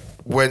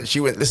when she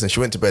went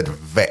to bed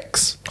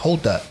vexed.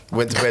 Hold that.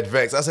 Went to bed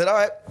vexed. I said, all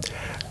right,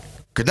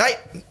 good night.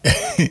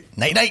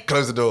 Night.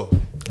 Close the door.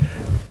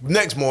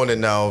 Next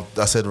morning now,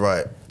 I said,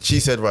 right. She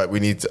said, right,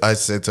 I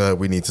said to her,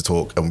 we need to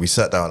talk. And we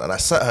sat down and I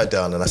sat her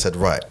down and I said,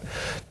 right,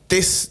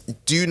 do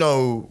you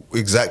know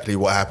exactly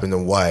what happened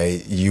and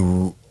why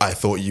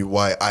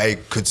I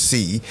could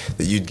see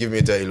that you'd give me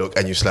a dirty look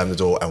and you slammed the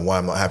door and why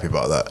I'm not happy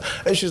about that?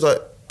 And she was like,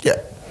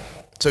 yeah.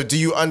 So do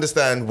you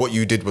understand what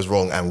you did was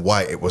wrong and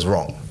why it was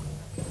wrong?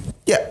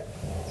 Yeah.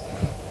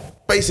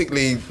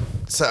 Basically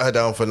sat her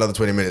down for another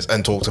 20 minutes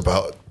and talked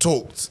about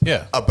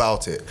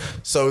it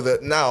so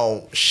that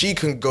now she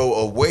can go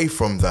away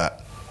from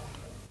that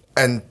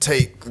and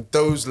take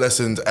those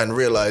lessons and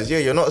realize,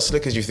 you're not as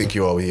slick as you think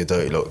you are with your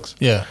dirty looks.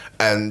 Yeah.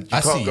 And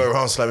you can't go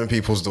around slamming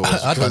people's doors.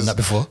 I've done that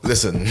before.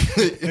 Listen.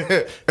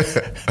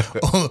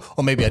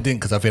 or maybe I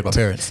didn't because I feared my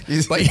parents.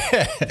 But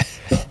yeah.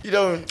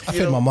 I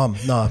feel my mum.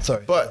 No, I'm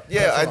sorry. But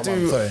yeah, I feel my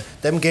do. mum, sorry.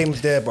 Them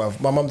games there, bro.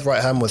 My mum's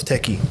right hand was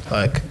techie.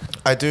 Like,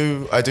 I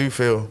do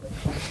feel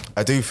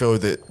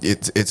that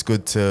it's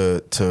good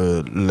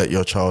to let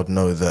your child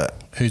know that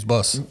Who's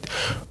boss?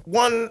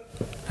 one.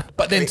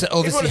 But then to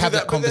obviously have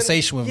that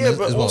conversation with them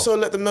but as well. also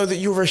let them know that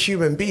you're a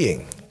human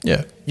being.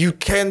 Yeah. You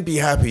can be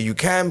happy, you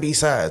can be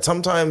sad.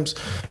 Sometimes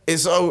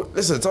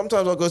sometimes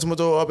I'll go to my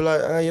daughter, I'll be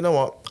like, you know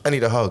what, I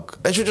need a hug.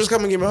 And she'll just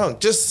come and give me a hug.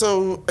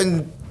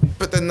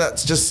 But then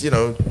that's just,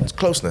 it's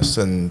closeness,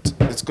 and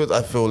it's good.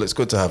 I feel it's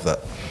good to have that.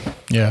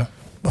 Yeah.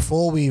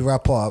 before we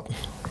wrap up,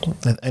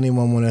 does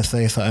anyone want to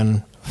say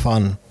something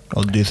fun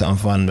or do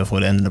something fun before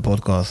the end of the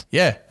podcast.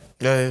 Yeah.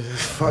 Yeah,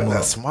 fuck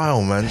that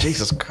smile, man.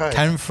 Jesus Christ.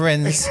 Can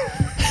friends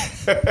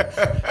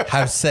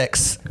have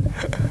sex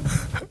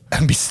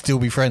and still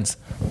be friends?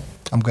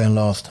 I'm going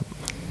last.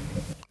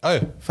 Oh,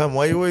 Fam,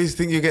 why you always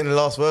think you're getting the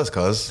last verse,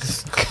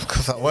 cuz?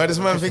 Why does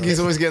man think he's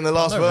always getting the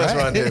last verse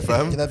around here,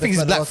 fam? You know, I think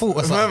it's Black Thought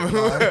or something.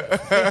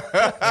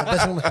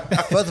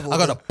 First of all, I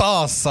got a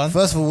bars, son.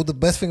 First of all, the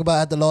best thing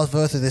about the last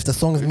verse is if the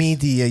song's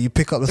meaty, you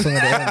pick up the song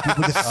at the end.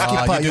 People just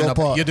skip out your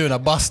part. You're doing a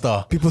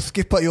buster. People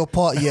skip out your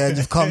part, and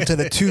just come to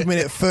the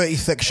 2-minute 30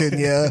 section,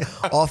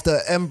 after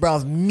M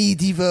Brown's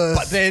meaty verse.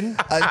 But then,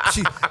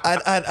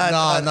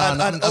 I'm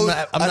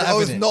not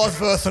having it. Nas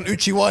verse on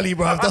Uchiwali,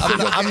 bro.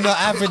 I'm not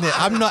having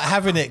it. I'm not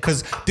having it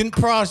because didn't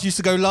Pras used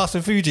to go last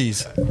with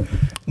Fugees?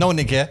 No one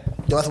didn't care.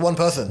 Yeah, that's one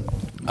person.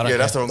 Yeah,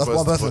 that's the wrong That's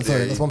person. one person.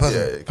 Sorry, that's one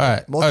person. All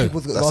right. Most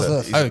people's last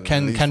verse. Oh,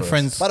 can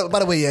friends? By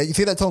the way, you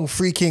see that song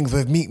Three Kings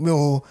with Meek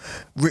Mill,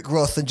 Rick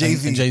Ross, and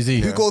Jay-Z? And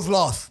Jay-Z. Who goes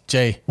last?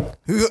 Jay.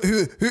 Who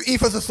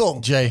eats the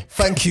song? Jay.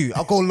 Thank you.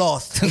 I'll go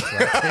last. Ding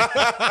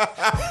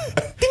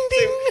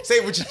ding. Say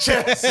it with your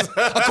chest.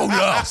 I go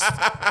last.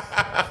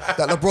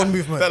 That LeBron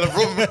movement.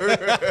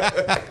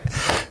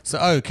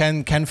 So,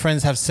 can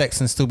friends have sex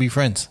and still be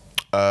friends?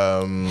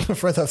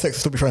 Friends have sex,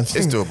 still be friends.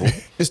 It's doable.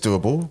 It's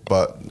doable,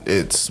 but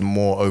it's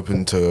more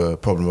open to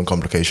problem and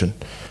complication.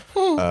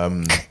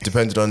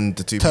 Depending on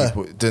the two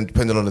people,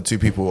 depending on the two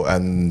people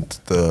and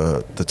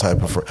the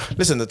type of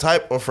listen, the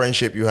type of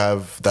friendship you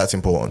have, that's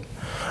important,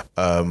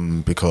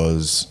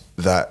 because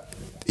that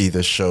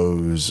either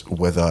shows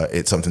whether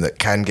it's something that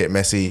can get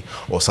messy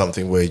or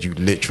something where you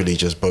literally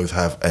just both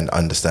have an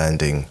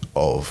understanding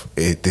of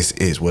it. This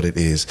is what it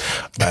is,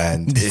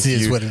 and This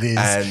if is what it is.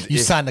 And You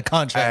signed the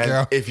contract, and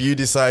girl. If you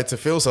decide to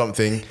feel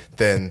something,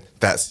 then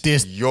that's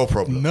your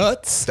problem.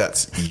 Nuts.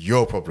 That's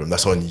your problem.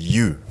 That's on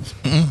you.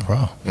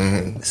 Bro.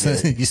 So,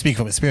 you speak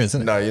from experience,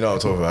 isn't it? No, you know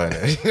what I'm talking about.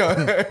 Innit? You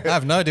know? I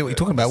have no idea what you're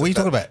talking about. What are you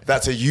talking about?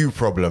 That's a you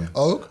problem.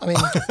 Oh, I mean,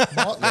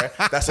 Mark.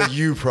 Yeah, that's a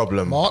you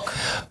problem. Mark.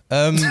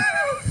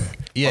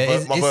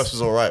 Yeah, My verse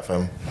was all right,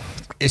 fam.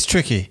 it's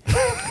tricky.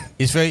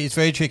 It's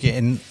very tricky,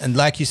 and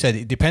like you said,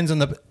 it depends on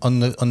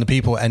the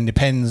people, and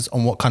depends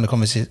on what kind of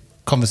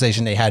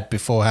conversation they had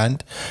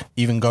beforehand,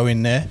 even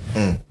going there,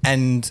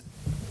 and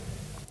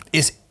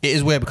it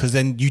is weird because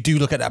then you do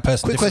look at that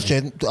person. Quick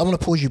question. I'm going to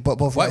pause you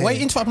both. Why are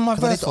you interrupting my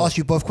 'Cause I need verse? to ask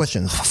you both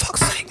questions. For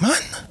fuck's sake, man!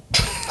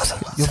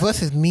 Your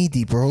verse is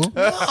meaty, bro.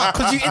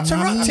 Because you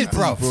interrupted,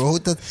 bro.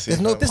 There's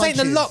no. This ain't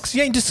the punches. locks.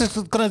 You ain't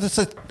just gonna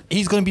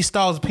he's gonna be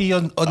Styles P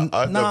on. No,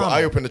 but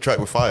I opened the track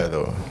with fire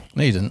though.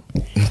 No, you didn't.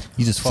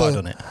 You just fired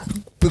on it.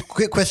 But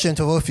quick question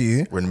to both of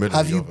you: We're in the middle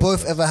have of you your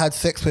both ever had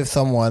sex with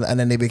someone and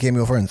then they became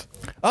your friends?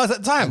 Oh, is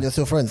that time? You're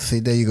still friends.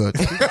 See, there you go.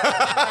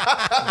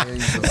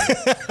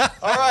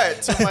 All right,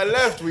 to my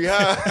left we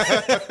have.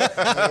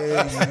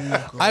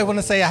 I want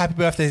to say a happy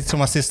birthday to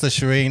my sister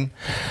Shireen.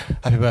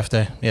 Happy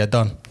birthday. Yeah,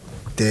 done.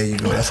 There you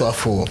go. That's what I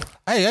thought.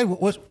 Hey,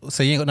 what?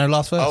 So you ain't got no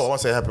last verse? Oh, I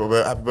want to say happy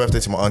birthday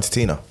to my auntie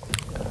Tina.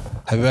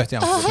 Happy birthday.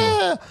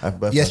 Happy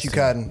birthday. Yes, you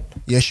can.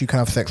 Yes, you can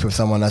have sex with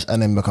someone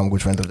and then become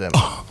good friends with them.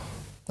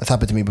 That's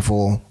happened to me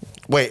before.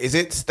 Wait, is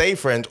it stay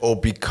friend or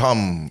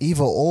become?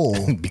 Either or.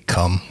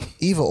 Become.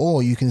 Either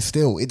or, you can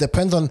still. It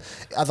depends on,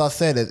 as I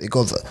said, it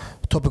goes.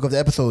 Topic of the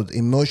episode: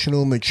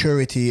 emotional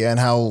maturity and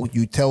how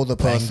you tell the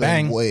person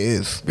bang. what it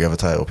is. We have a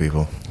title,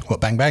 people.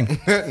 What? Bang bang.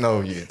 No,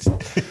 you.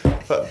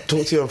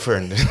 Talk to your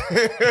friend.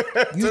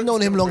 You've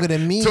known him longer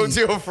than me. Talk to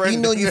your friend. He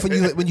known you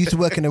when you used to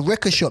work in a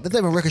record shop. There's not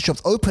even record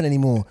shops open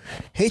anymore.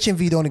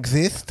 HMV don't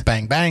exist.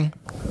 Bang bang.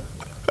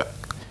 Do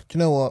you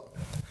know what?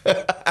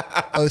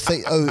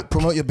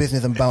 Promote your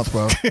business and bounce,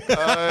 bro.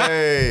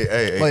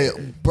 hey.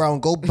 Wait, Brown,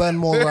 go burn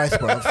more rice,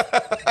 bro.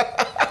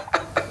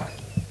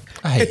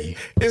 I hate you.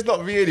 It's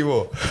not me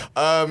anymore.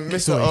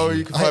 Mr. O,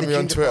 you can I hate find the me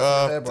on ginger Twitter.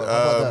 crosses there, bro.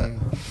 How about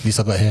At least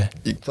I got here.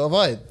 So have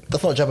I.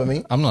 That's not a jab at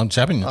me. I'm not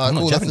jabbing you. I'm cool, not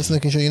that's jabbing just you.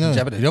 making sure you know. I'm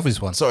jabbing at the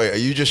obvious one. Sorry, are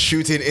you just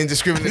shooting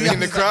indiscriminately in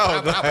the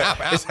crowd?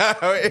 Is that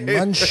how it is?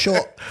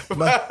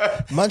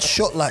 Man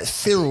shot like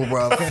Cyril,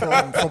 bro,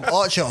 from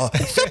Archer.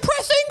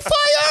 Suppressing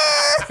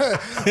fire!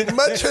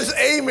 Man just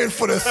aiming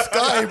for the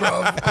sky,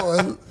 bro. Go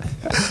on.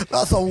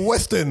 That's a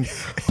Western.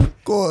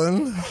 Go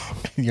on.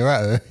 You're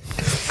right.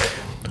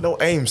 No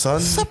aim,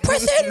 son.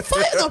 Suppressing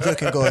fire! No, I'm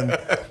joking, go on.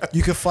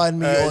 You can find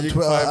me on you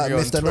can Twitter find at me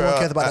on Mr. No one Twitter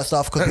cares about that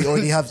stuff because we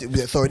already have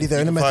it's already there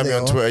in the You can find me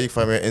message. on Twitter. You can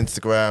find me on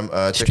Instagram.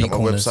 Check Street out my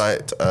corners.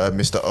 website, I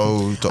keep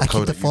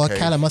the MrO.co.uk. 4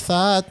 caliber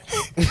side.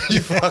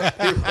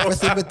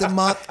 Pressing with the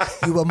mop.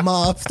 You were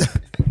mopped.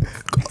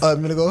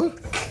 I'm gonna go.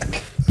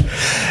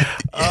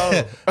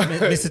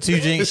 Mr. Two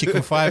Jinx, you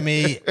can find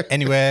me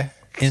anywhere.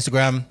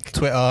 Instagram,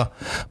 Twitter.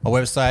 My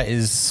website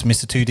is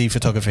Mr. 2D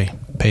Photography.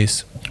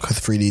 Peace. Because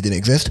 3D didn't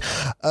exist.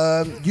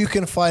 You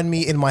can find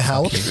me in my It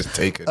house. was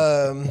taken.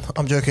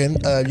 I'm joking.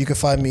 You can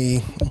find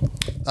me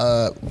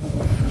on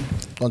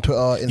Twitter,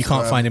 Instagram. You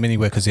can't find him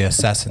anywhere because he's an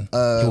assassin.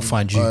 He'll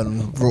find you.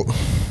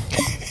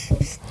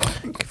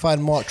 You can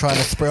find Mark trying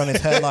to spray on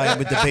his hairline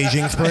with the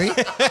Beijing spray,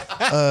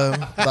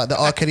 like the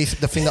R. Kelly,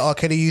 the thing that R.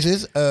 Kelly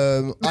uses.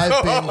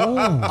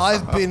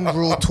 I've been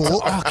Real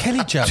Talk. Oh,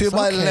 Kelly jabs. To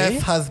my okay.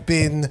 left has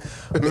been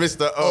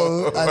Mr.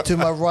 O. and to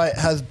my right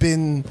has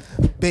been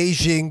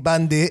Beijing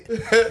Bandit.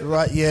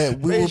 Right, yeah,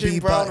 we will be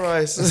brown back.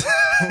 rice.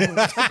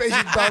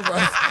 Beijing brown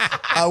rice.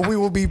 And we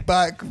will be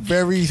back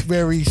very,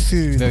 very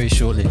soon. Very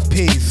shortly.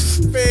 Peace.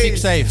 Keep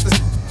safe.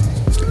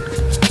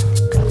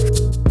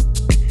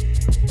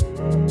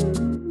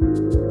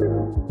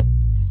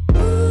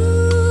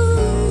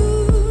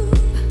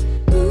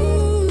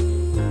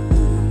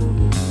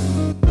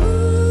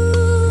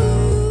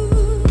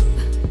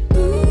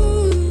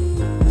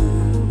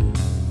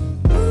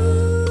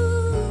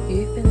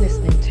 You've been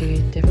listening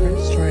to Different